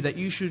appointed you that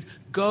you should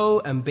go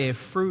and bear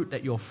fruit,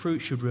 that your fruit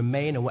should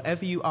remain, and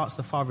whatever you ask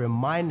the Father in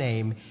my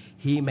name,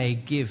 he may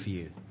give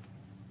you.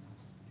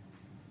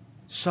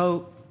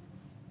 So,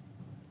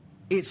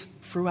 it's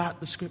throughout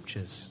the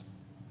scriptures.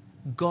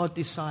 God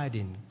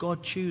deciding,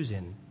 God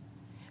choosing,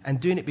 and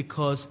doing it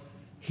because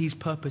he's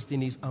purposed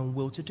in his own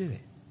will to do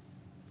it.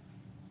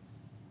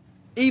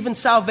 Even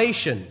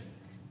salvation.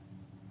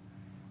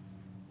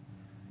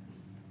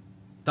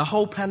 The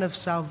whole plan of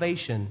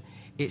salvation,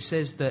 it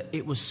says that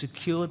it was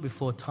secured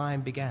before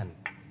time began.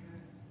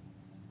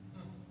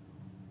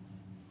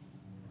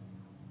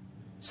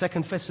 2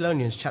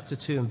 Thessalonians chapter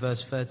 2 and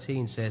verse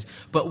 13 says,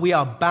 but we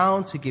are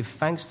bound to give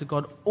thanks to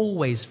God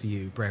always for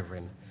you,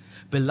 brethren,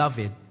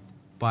 beloved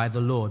by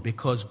the Lord,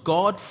 because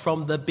God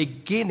from the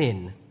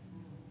beginning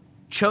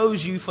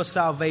chose you for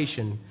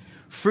salvation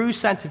through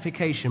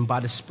sanctification by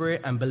the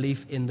Spirit and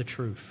belief in the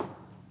truth.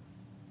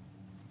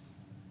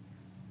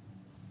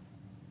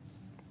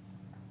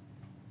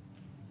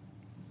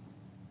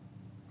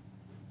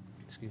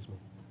 Excuse me.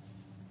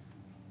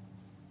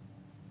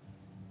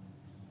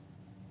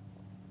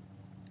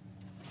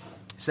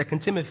 2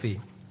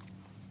 Timothy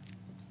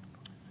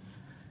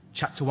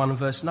chapter 1 and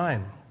verse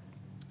 9.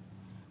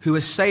 Who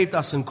has saved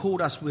us and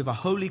called us with a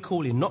holy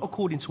calling, not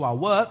according to our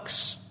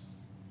works,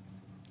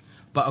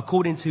 but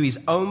according to his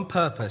own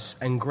purpose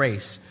and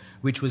grace,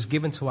 which was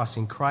given to us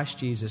in Christ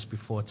Jesus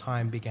before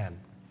time began.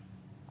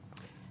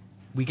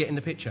 We get in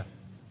the picture.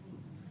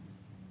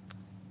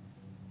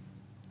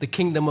 The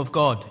kingdom of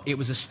God, it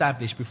was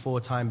established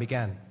before time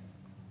began.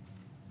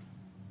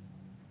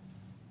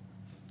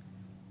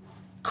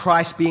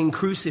 Christ being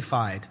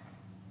crucified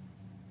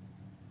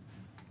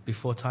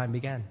before time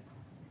began.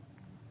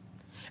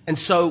 And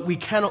so we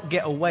cannot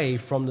get away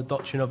from the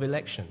doctrine of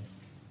election.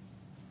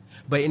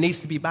 But it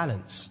needs to be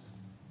balanced.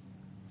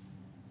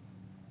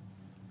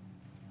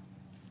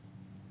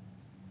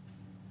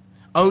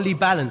 Only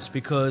balanced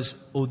because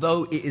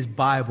although it is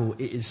Bible,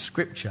 it is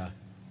scripture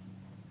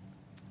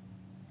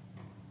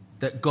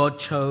that God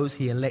chose,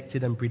 he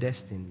elected and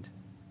predestined.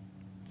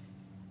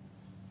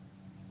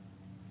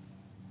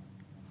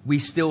 We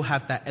still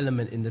have that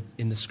element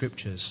in the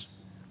scriptures,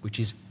 which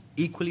is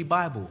equally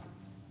Bible,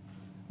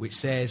 which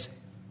says,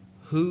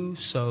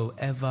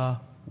 whosoever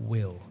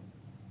will.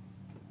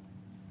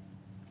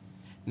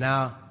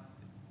 Now,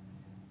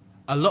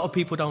 a lot of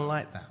people don't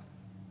like that.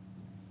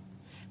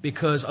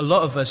 Because a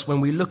lot of us,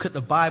 when we look at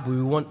the Bible,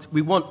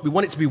 we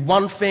want it to be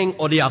one thing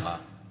or the other.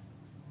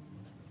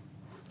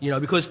 You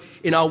know, because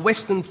in our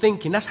Western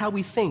thinking, that's how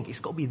we think. It's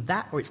got to be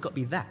that or it's got to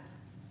be that.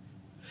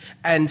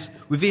 And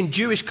within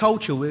Jewish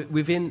culture,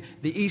 within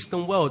the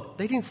Eastern world,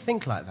 they didn't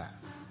think like that.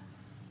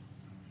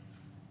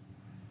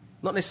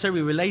 Not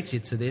necessarily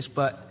related to this,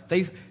 but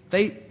they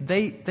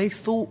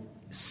thought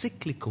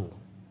cyclical,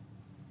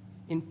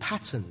 in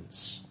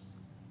patterns.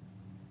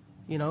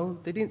 You know,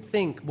 they didn't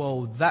think,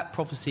 well, that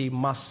prophecy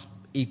must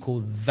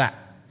equal that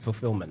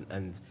fulfillment,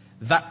 and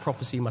that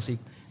prophecy must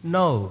equal...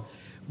 No,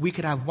 we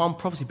could have one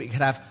prophecy, but it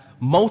could have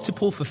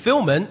multiple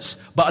fulfillments,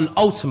 but an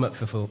ultimate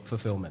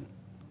fulfillment.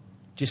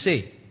 Do you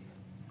see?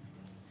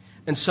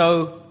 And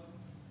so,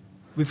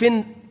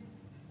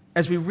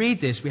 as we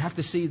read this, we have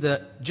to see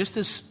that just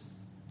as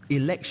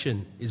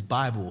election is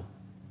Bible,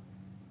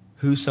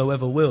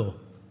 whosoever will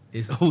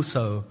is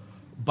also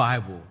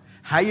Bible.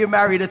 How you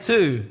marry the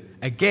two?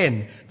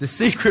 Again, the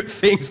secret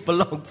things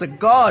belong to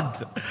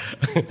God.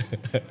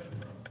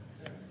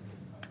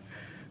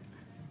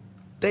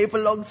 They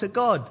belong to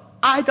God.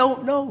 I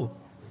don't know.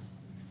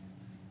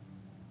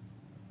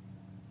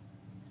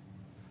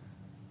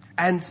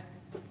 And,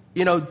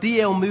 you know,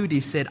 D.L.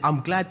 Moody said,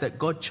 I'm glad that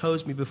God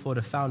chose me before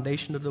the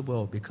foundation of the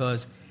world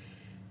because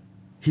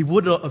he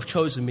would not have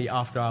chosen me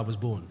after I was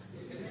born.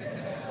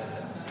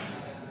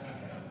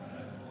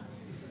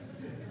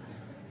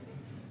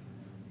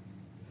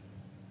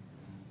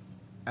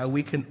 And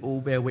we can all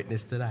bear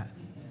witness to that.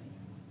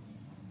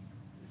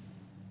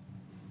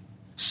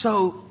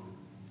 So,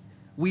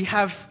 we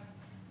have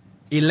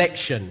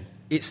election.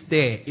 It's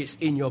there. It's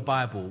in your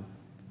Bible.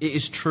 It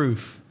is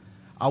truth.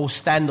 I will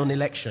stand on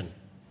election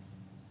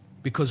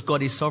because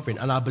God is sovereign,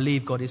 and I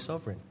believe God is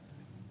sovereign.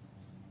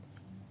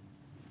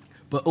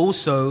 But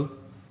also,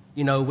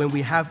 you know, when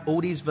we have all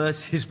these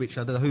verses, which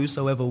are the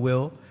whosoever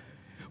will,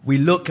 we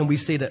look and we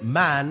see that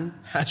man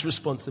has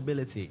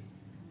responsibility.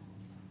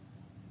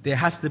 There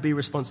has to be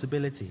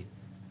responsibility.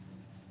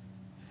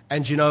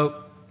 And you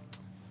know,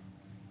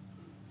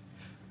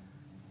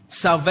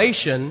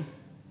 salvation,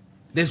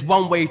 there's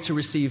one way to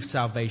receive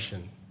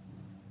salvation.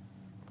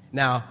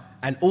 Now,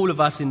 and all of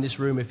us in this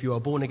room, if you are a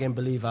born-again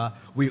believer,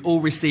 we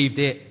all received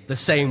it the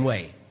same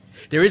way.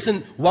 There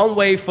isn't one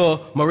way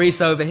for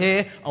Maurice over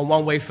here and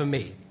one way for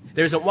me.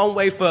 There isn't one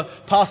way for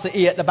Pastor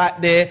E at the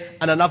back there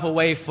and another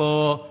way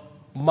for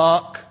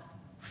Mark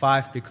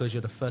 5, because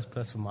you're the first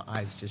person my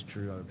eyes just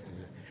drew over to.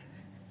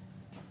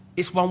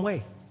 It's one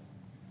way.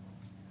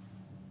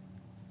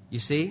 You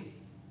see?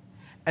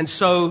 And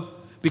so,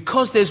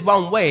 because there's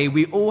one way,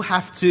 we all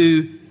have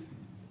to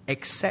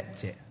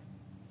accept it.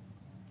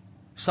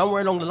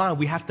 Somewhere along the line,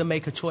 we have to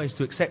make a choice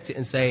to accept it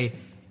and say,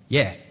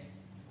 yeah,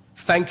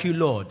 thank you,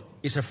 Lord.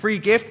 It's a free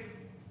gift.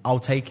 I'll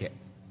take it.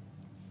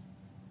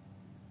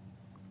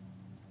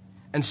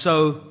 And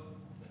so,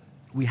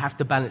 we have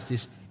to balance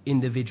this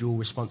individual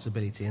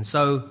responsibility. And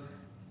so,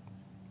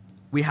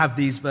 we have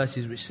these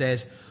verses which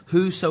says,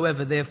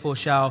 whosoever therefore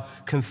shall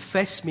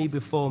confess me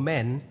before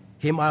men,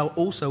 him I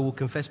also will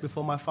confess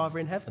before my Father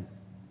in heaven.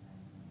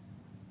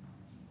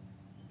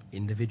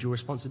 Individual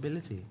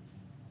responsibility.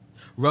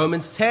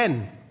 Romans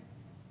 10.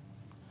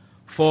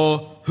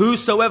 For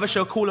whosoever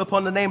shall call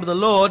upon the name of the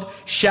Lord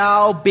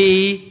shall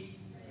be...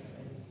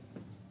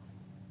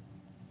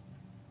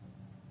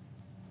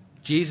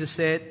 Jesus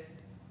said,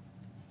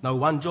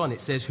 1 John, it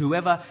says,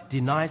 whoever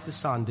denies the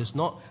Son does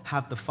not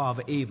have the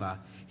Father either.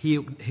 He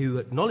who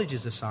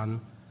acknowledges the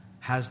Son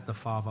has the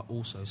Father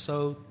also.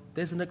 So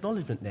there's an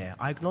acknowledgement there.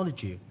 I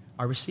acknowledge you.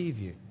 I receive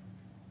you.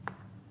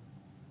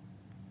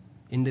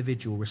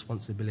 Individual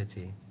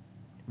responsibility.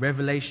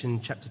 Revelation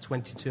chapter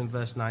 22 and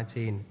verse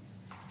 19.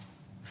 A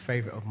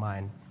favorite of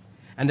mine.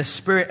 And the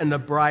Spirit and the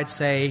bride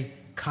say,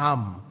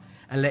 come.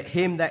 And let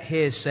him that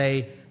hears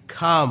say,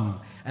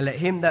 come. and let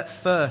him that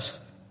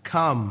thirst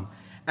come.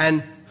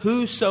 And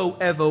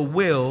whosoever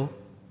will,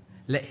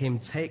 let him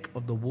take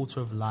of the water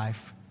of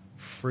life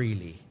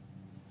freely.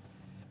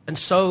 And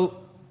so,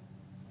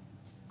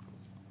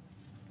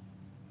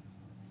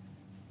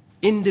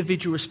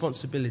 individual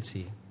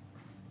responsibility,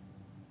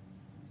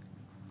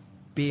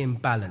 being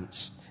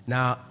balanced.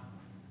 Now,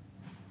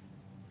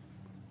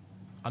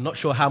 I'm not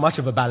sure how much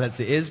of a balance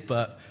it is,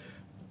 but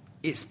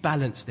it's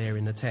balanced there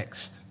in the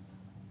text.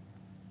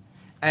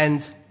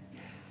 And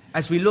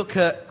as we look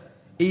at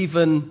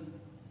even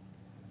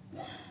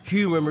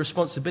human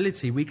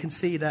responsibility, we can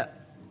see that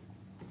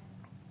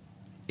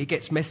it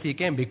gets messy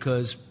again,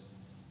 because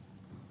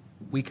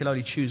we can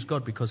only choose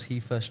God because he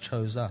first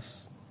chose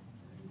us.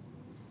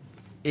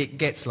 It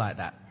gets like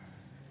that.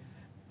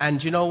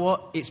 And you know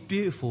what? It's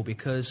beautiful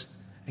because,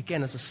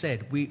 again, as I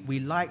said, we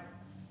like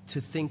to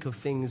think of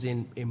things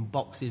in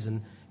boxes,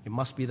 and it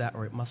must be that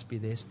or it must be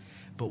this.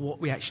 But what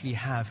we actually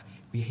have,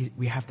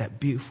 we have that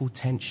beautiful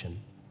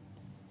tension.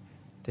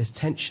 There's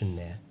tension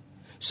there.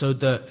 So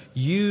that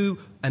you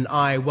and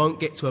I won't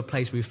get to a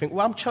place where we think,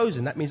 well, I'm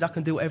chosen. That means I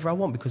can do whatever I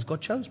want because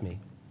God chose me.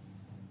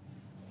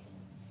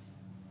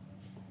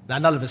 Now,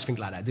 none of us think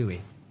like that, do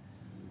we?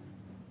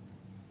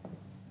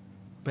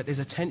 But there's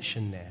a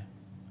tension there.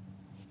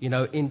 You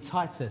know, in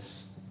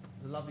Titus,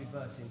 the lovely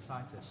verse in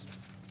Titus.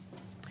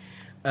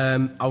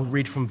 I'll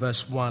read from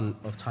verse 1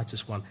 of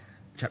Titus 1,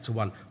 chapter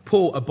 1.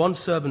 Paul, a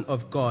bondservant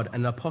of God and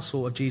an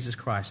apostle of Jesus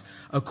Christ,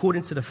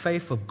 according to the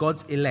faith of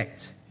God's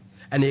elect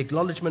and the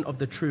acknowledgement of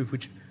the truth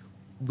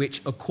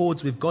which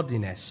accords with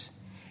godliness,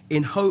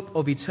 in hope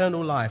of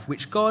eternal life,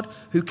 which God,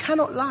 who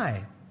cannot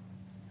lie,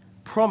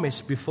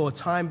 promised before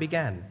time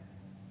began,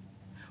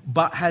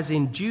 but has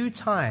in due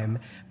time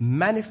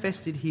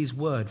manifested his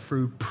word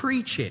through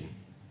preaching,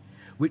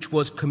 which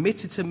was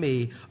committed to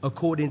me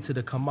according to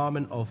the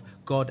commandment of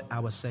God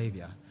our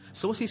Saviour.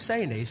 So what's he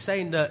saying there? He's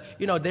saying that,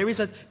 you know, there is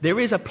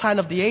a plan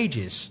of the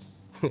ages.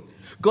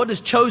 God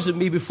has chosen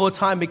me before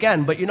time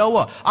began, but you know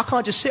what? I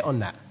can't just sit on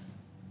that.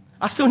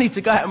 I still need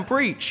to go out and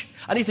preach.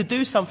 I need to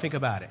do something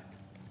about it.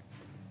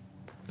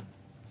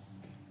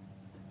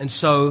 And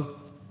so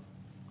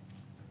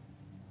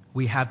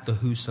we have the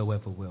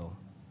whosoever will.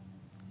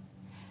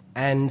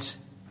 And,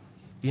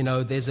 you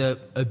know, there's a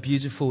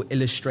beautiful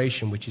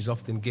illustration which is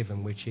often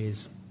given, which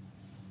is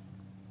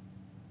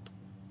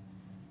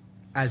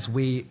as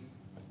we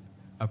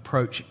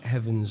approach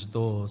heaven's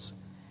doors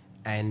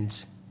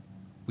and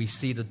we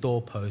see the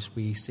doorpost,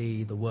 we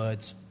see the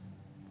words,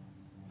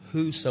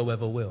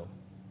 whosoever will.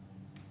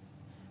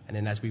 And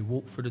then as we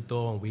walk through the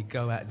door and we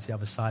go out to the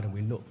other side and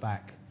we look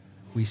back,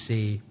 we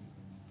see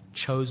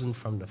chosen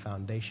from the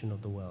foundation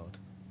of the world.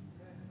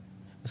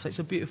 And so it's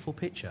a beautiful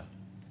picture.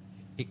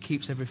 It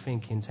keeps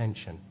everything in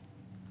tension.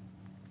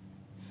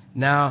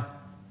 Now,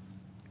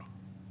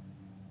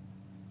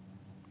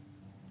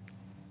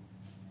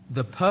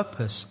 the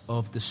purpose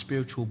of the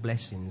spiritual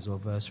blessings, or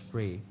verse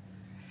 3,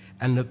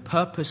 and the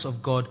purpose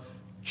of God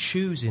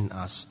choosing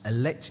us,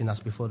 electing us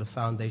before the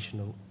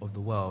foundation of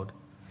the world,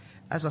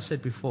 as I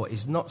said before,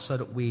 is not so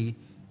that we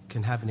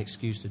can have an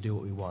excuse to do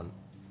what we want.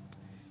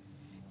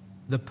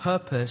 The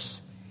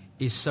purpose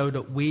is so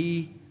that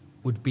we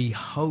would be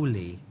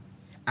holy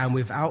and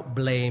without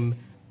blame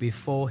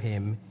before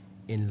him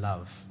in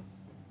love.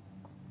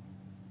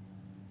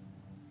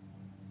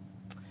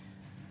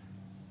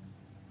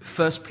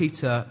 First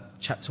Peter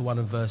chapter 1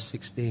 and verse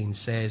 16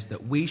 says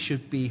that we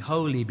should be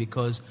holy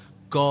because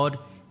God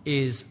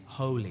is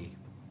holy.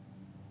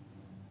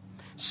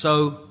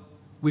 So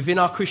within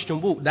our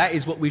Christian walk, that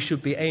is what we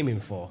should be aiming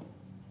for.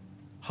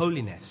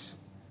 Holiness.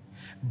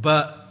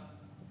 But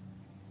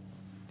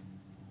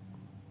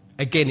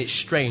again, it's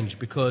strange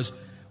because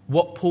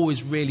what Paul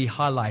is really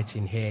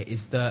highlighting here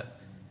is that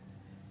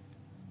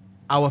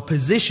our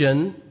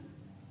position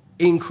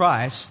in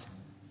Christ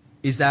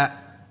is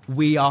that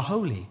we are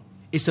holy.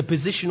 It's a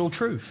positional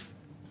truth.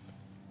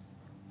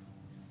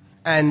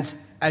 And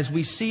as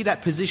we see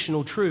that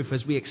positional truth,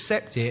 as we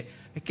accept it,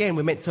 again,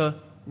 we're meant to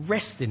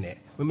rest in it.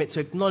 We're meant to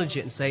acknowledge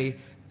it and say,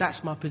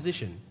 that's my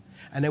position.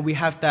 And then we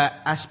have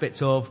that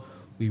aspect of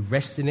we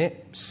rest in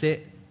it,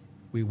 sit,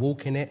 we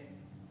walk in it,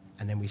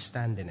 and then we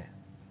stand in it.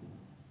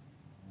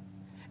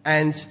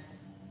 And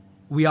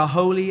we are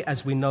holy,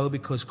 as we know,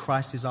 because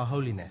Christ is our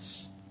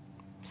holiness.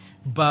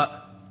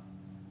 But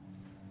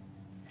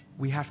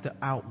we have to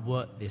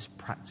outwork this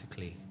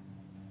practically.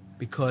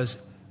 Because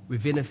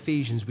within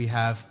Ephesians we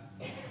have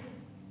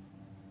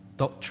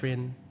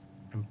doctrine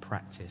and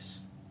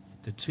practice.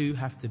 The two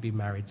have to be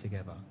married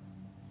together.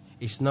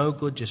 It's no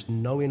good just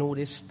knowing all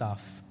this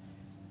stuff,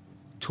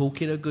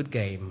 talking a good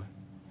game,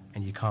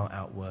 and you can't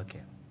outwork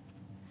it.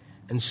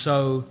 And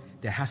so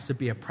there has to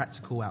be a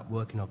practical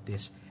outworking of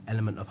this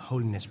element of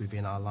holiness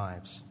within our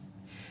lives,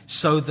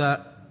 so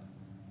that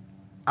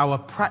our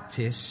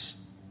practice,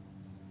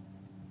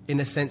 in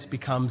a sense,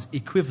 becomes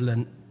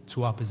equivalent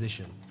to our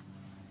position.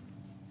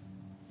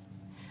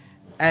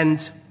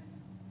 And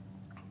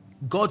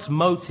God's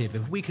motive,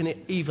 if we can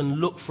even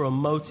look for a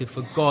motive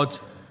for God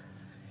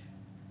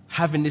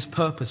having this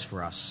purpose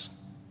for us,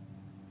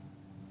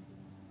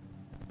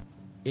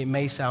 It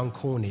may sound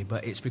corny,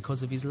 but it's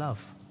because of his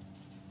love.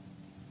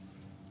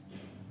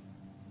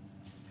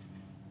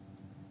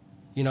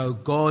 You know,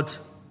 God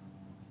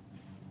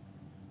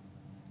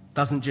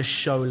doesn't just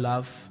show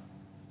love.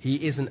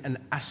 He isn't an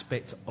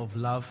aspect of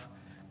love.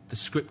 The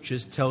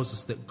scriptures tells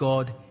us that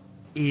God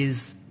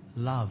is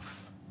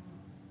love.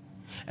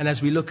 And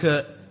as we look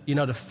at,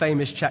 the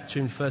famous chapter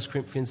in 1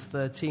 Corinthians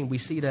 13, we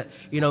see that,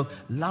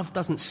 love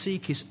doesn't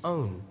seek its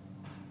own.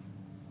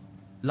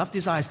 Love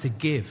desires to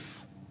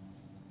give.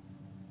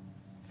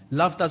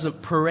 Love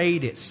doesn't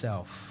parade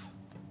itself.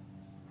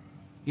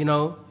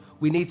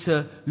 We need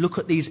to look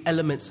at these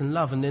elements in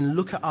love and then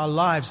look at our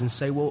lives and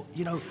say, well,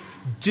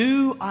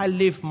 do I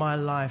live my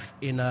life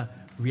in a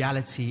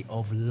reality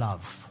of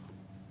love?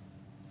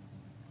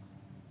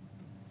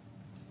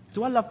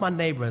 Do I love my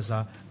neighbor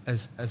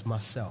as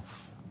myself?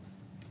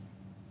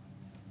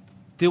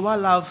 Do I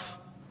love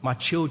my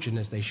children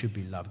as they should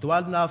be loved? Do I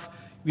love,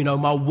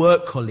 my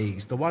work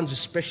colleagues, the ones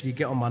especially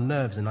get on my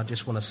nerves and I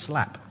just want to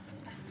slap?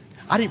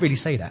 I didn't really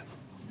say that.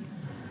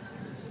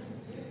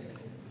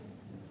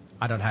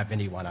 I don't have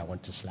anyone I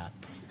want to slap.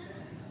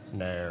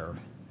 No.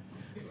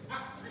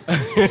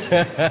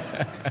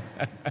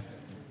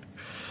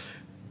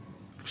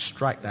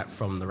 Strike that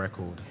from the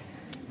record.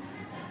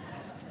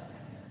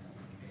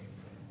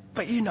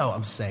 But you know what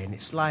I'm saying.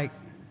 It's like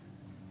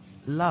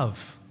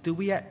love.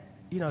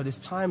 There's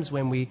times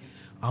when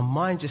our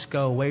mind just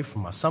go away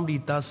from us. Somebody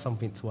does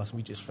something to us and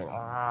we just think,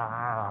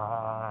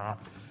 ah.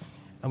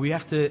 And we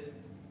have to,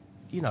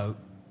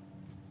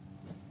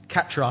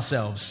 capture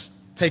ourselves,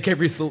 take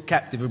every thought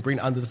captive and bring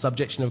it under the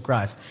subjection of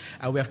Christ.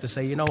 And we have to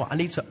say, you know what, I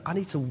need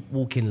to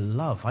walk in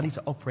love. I need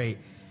to operate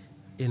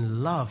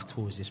in love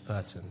towards this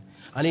person.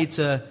 I need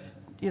to,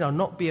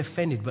 not be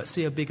offended, but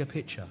see a bigger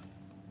picture.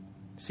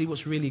 See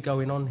what's really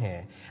going on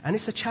here. And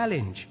it's a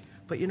challenge.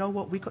 But you know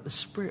what? We've got the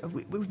spirit of,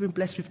 we've been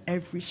blessed with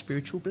every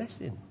spiritual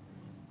blessing.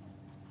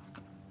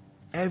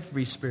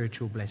 Every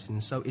spiritual blessing.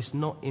 So it's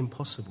not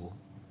impossible.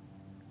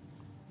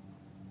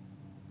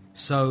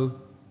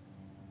 So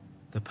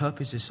the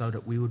purpose is so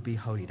that we would be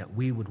holy, that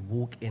we would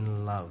walk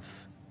in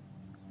love.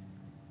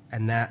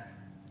 And that,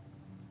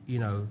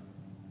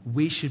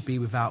 we should be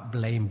without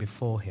blame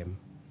before him.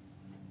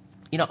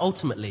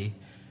 Ultimately,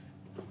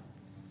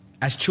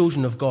 as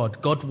children of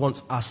God, God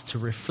wants us to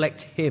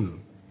reflect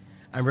him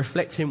and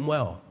reflect him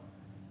well.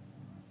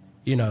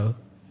 We don't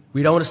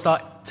want to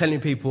start telling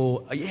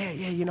people,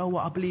 you know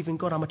what, I believe in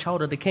God, I'm a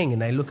child of the King.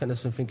 And they look at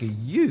us and think,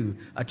 you,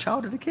 a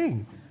child of the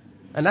King?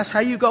 And that's how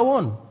you go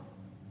on?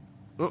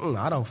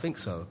 I don't think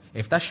so.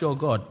 If that's your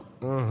God,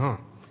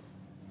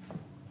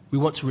 we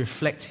want to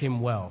reflect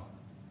him well.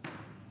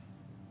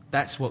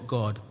 That's what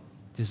God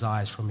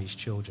desires from his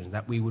children,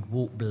 that we would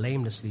walk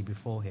blamelessly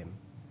before him.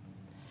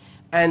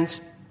 And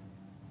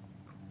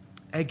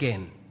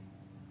again,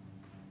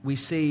 we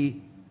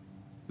see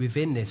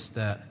within this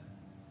that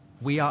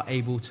we are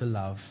able to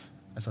love,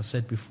 as I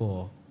said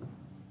before,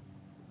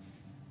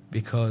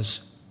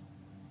 because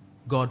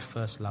God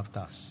first loved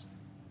us.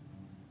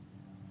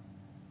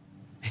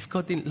 If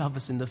God didn't love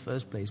us in the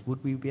first place,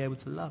 would we be able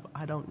to love?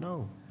 I don't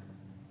know.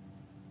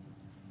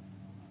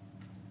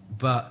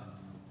 But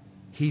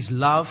his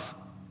love,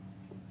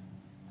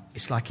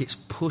 it's like it's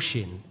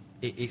pushing.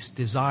 It's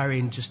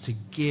desiring just to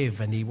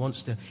give, and he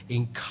wants to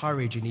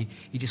encourage, and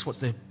he just wants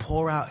to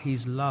pour out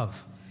his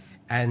love.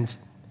 And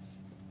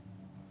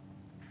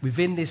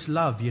within this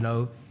love,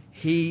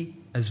 he,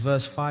 as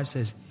verse 5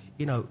 says,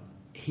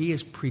 he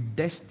has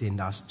predestined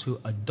us to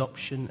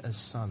adoption as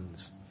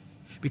sons.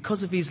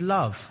 Because of his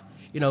love,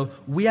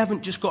 we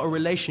haven't just got a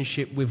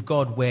relationship with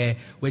God where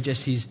we're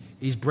just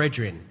his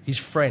brethren, his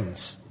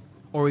friends,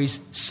 or his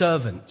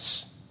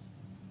servants.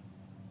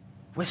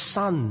 We're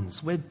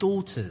sons, we're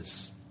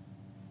daughters.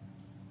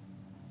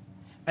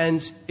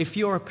 And if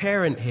you're a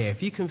parent here,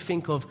 if you can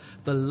think of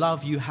the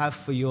love you have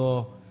for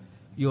your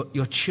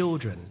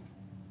children,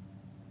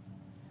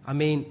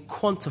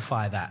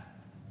 quantify that.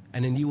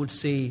 And then you would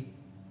see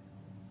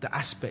the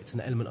aspect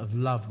and element of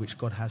love which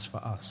God has for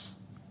us.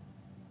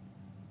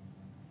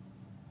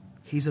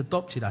 He's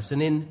adopted us.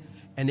 And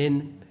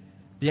in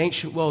the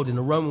ancient world, in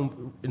the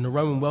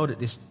Roman world at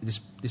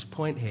this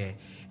point here,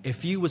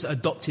 if you was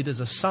adopted as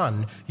a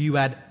son, you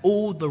had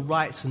all the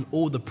rights and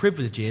all the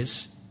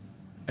privileges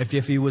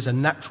if you was a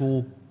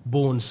natural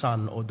born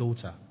son or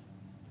daughter.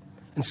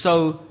 And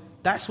so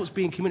that's what's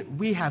being communicated.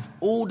 We have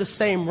all the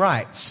same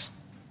rights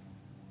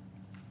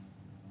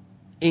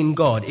in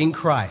God, in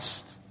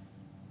Christ.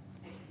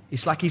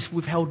 It's like he's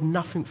withheld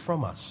nothing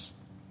from us.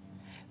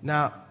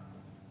 Now,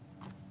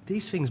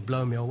 these things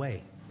blow me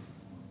away.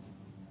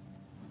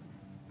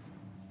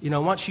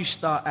 Once you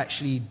start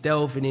actually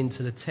delving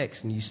into the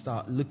text and you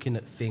start looking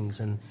at things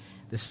and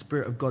the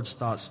Spirit of God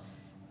starts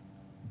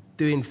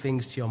doing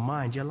things to your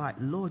mind, you're like,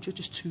 Lord, you're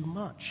just too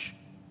much.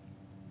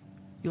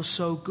 You're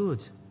so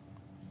good.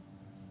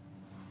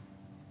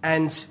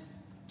 And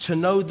to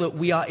know that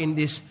we are in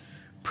this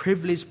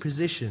privileged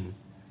position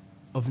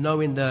of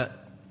knowing that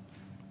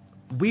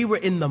we were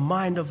in the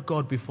mind of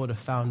God before the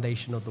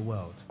foundation of the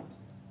world.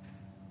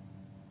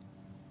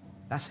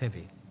 That's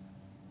heavy.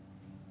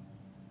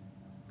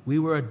 We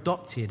were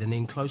adopted and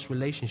in close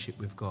relationship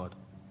with God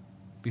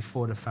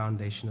before the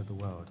foundation of the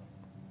world.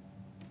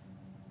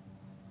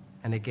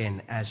 And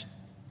again, as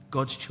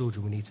God's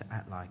children, we need to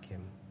act like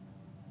him.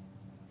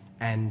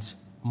 And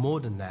more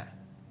than that,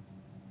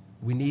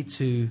 we need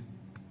to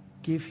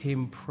give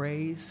him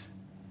praise,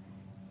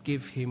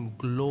 give him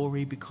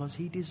glory, because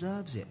he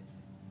deserves it.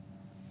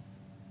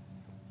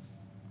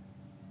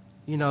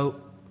 You know,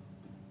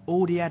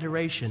 all the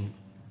adoration,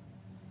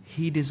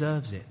 he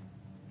deserves it.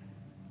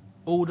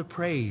 All the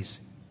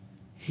praise,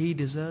 he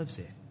deserves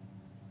it.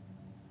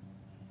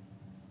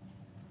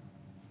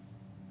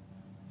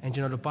 And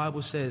you know, the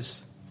Bible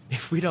says,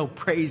 if we don't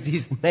praise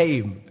his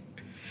name,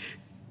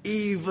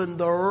 even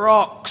the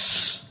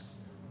rocks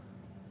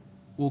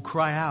will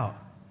cry out.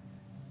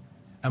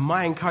 And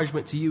my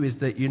encouragement to you is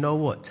that, you know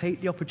what?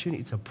 Take the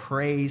opportunity to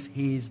praise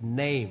his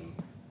name.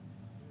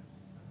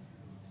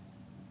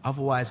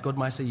 Otherwise, God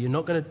might say, you're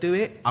not going to do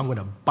it. I'm going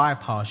to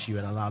bypass you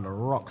and allow the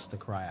rocks to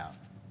cry out.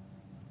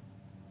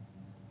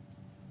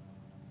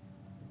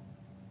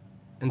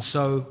 And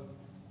so,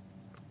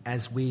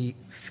 as we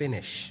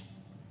finish,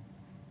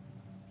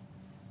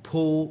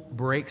 Paul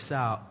breaks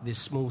out this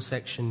small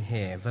section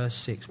here, verse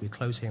 6. We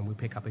close here and we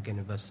pick up again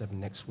in verse 7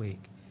 next week.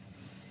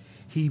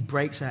 He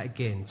breaks out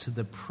again to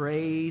the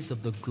praise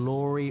of the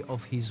glory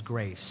of his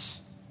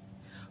grace,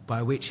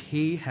 by which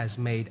he has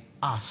made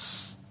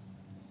us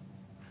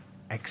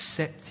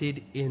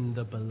accepted in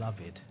the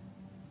beloved.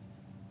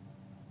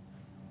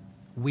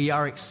 We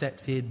are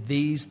accepted.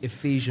 These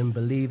Ephesian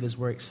believers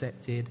were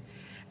accepted.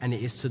 And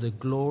it is to the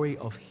glory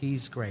of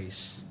his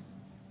grace,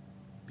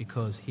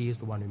 because he is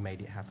the one who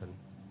made it happen.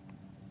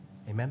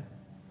 Amen?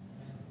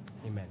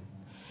 Amen.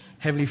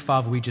 Heavenly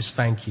Father, we just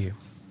thank you.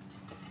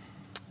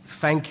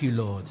 Thank you,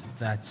 Lord,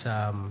 that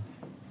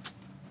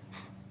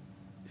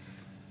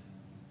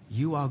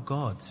you are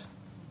God.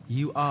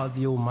 You are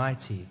the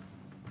Almighty.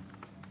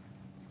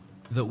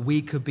 That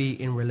we could be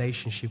in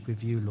relationship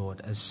with you, Lord,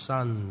 as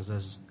sons,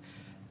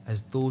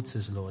 as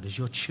daughters, Lord, as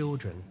your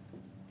children.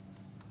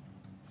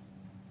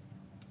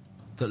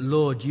 That,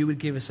 Lord, you would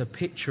give us a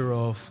picture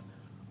of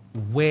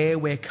where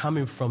we're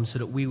coming from so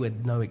that we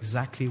would know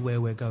exactly where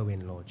we're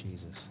going, Lord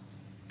Jesus.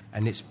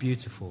 And it's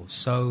beautiful.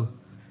 So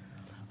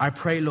I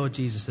pray, Lord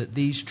Jesus, that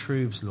these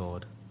truths,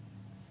 Lord,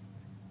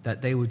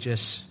 that they would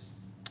just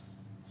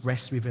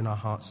rest within our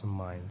hearts and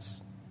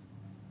minds.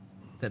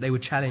 That they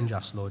would challenge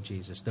us, Lord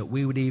Jesus. That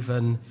we would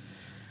even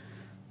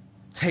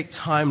take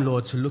time,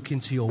 Lord, to look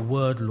into your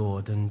word,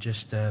 Lord, and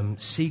just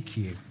seek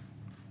you.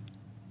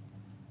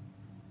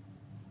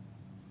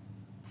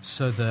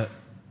 So that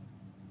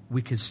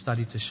we could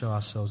study to show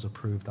ourselves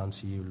approved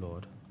unto you,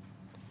 Lord.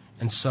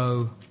 And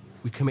so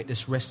we commit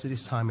this rest of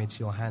this time into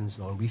your hands,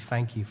 Lord. We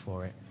thank you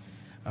for it.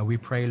 And we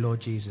pray,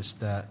 Lord Jesus,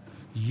 that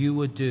you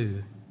would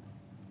do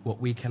what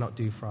we cannot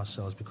do for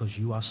ourselves, because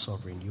you are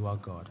sovereign, you are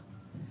God.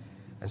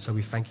 And so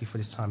we thank you for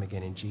this time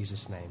again in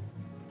Jesus' name.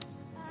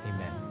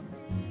 Amen.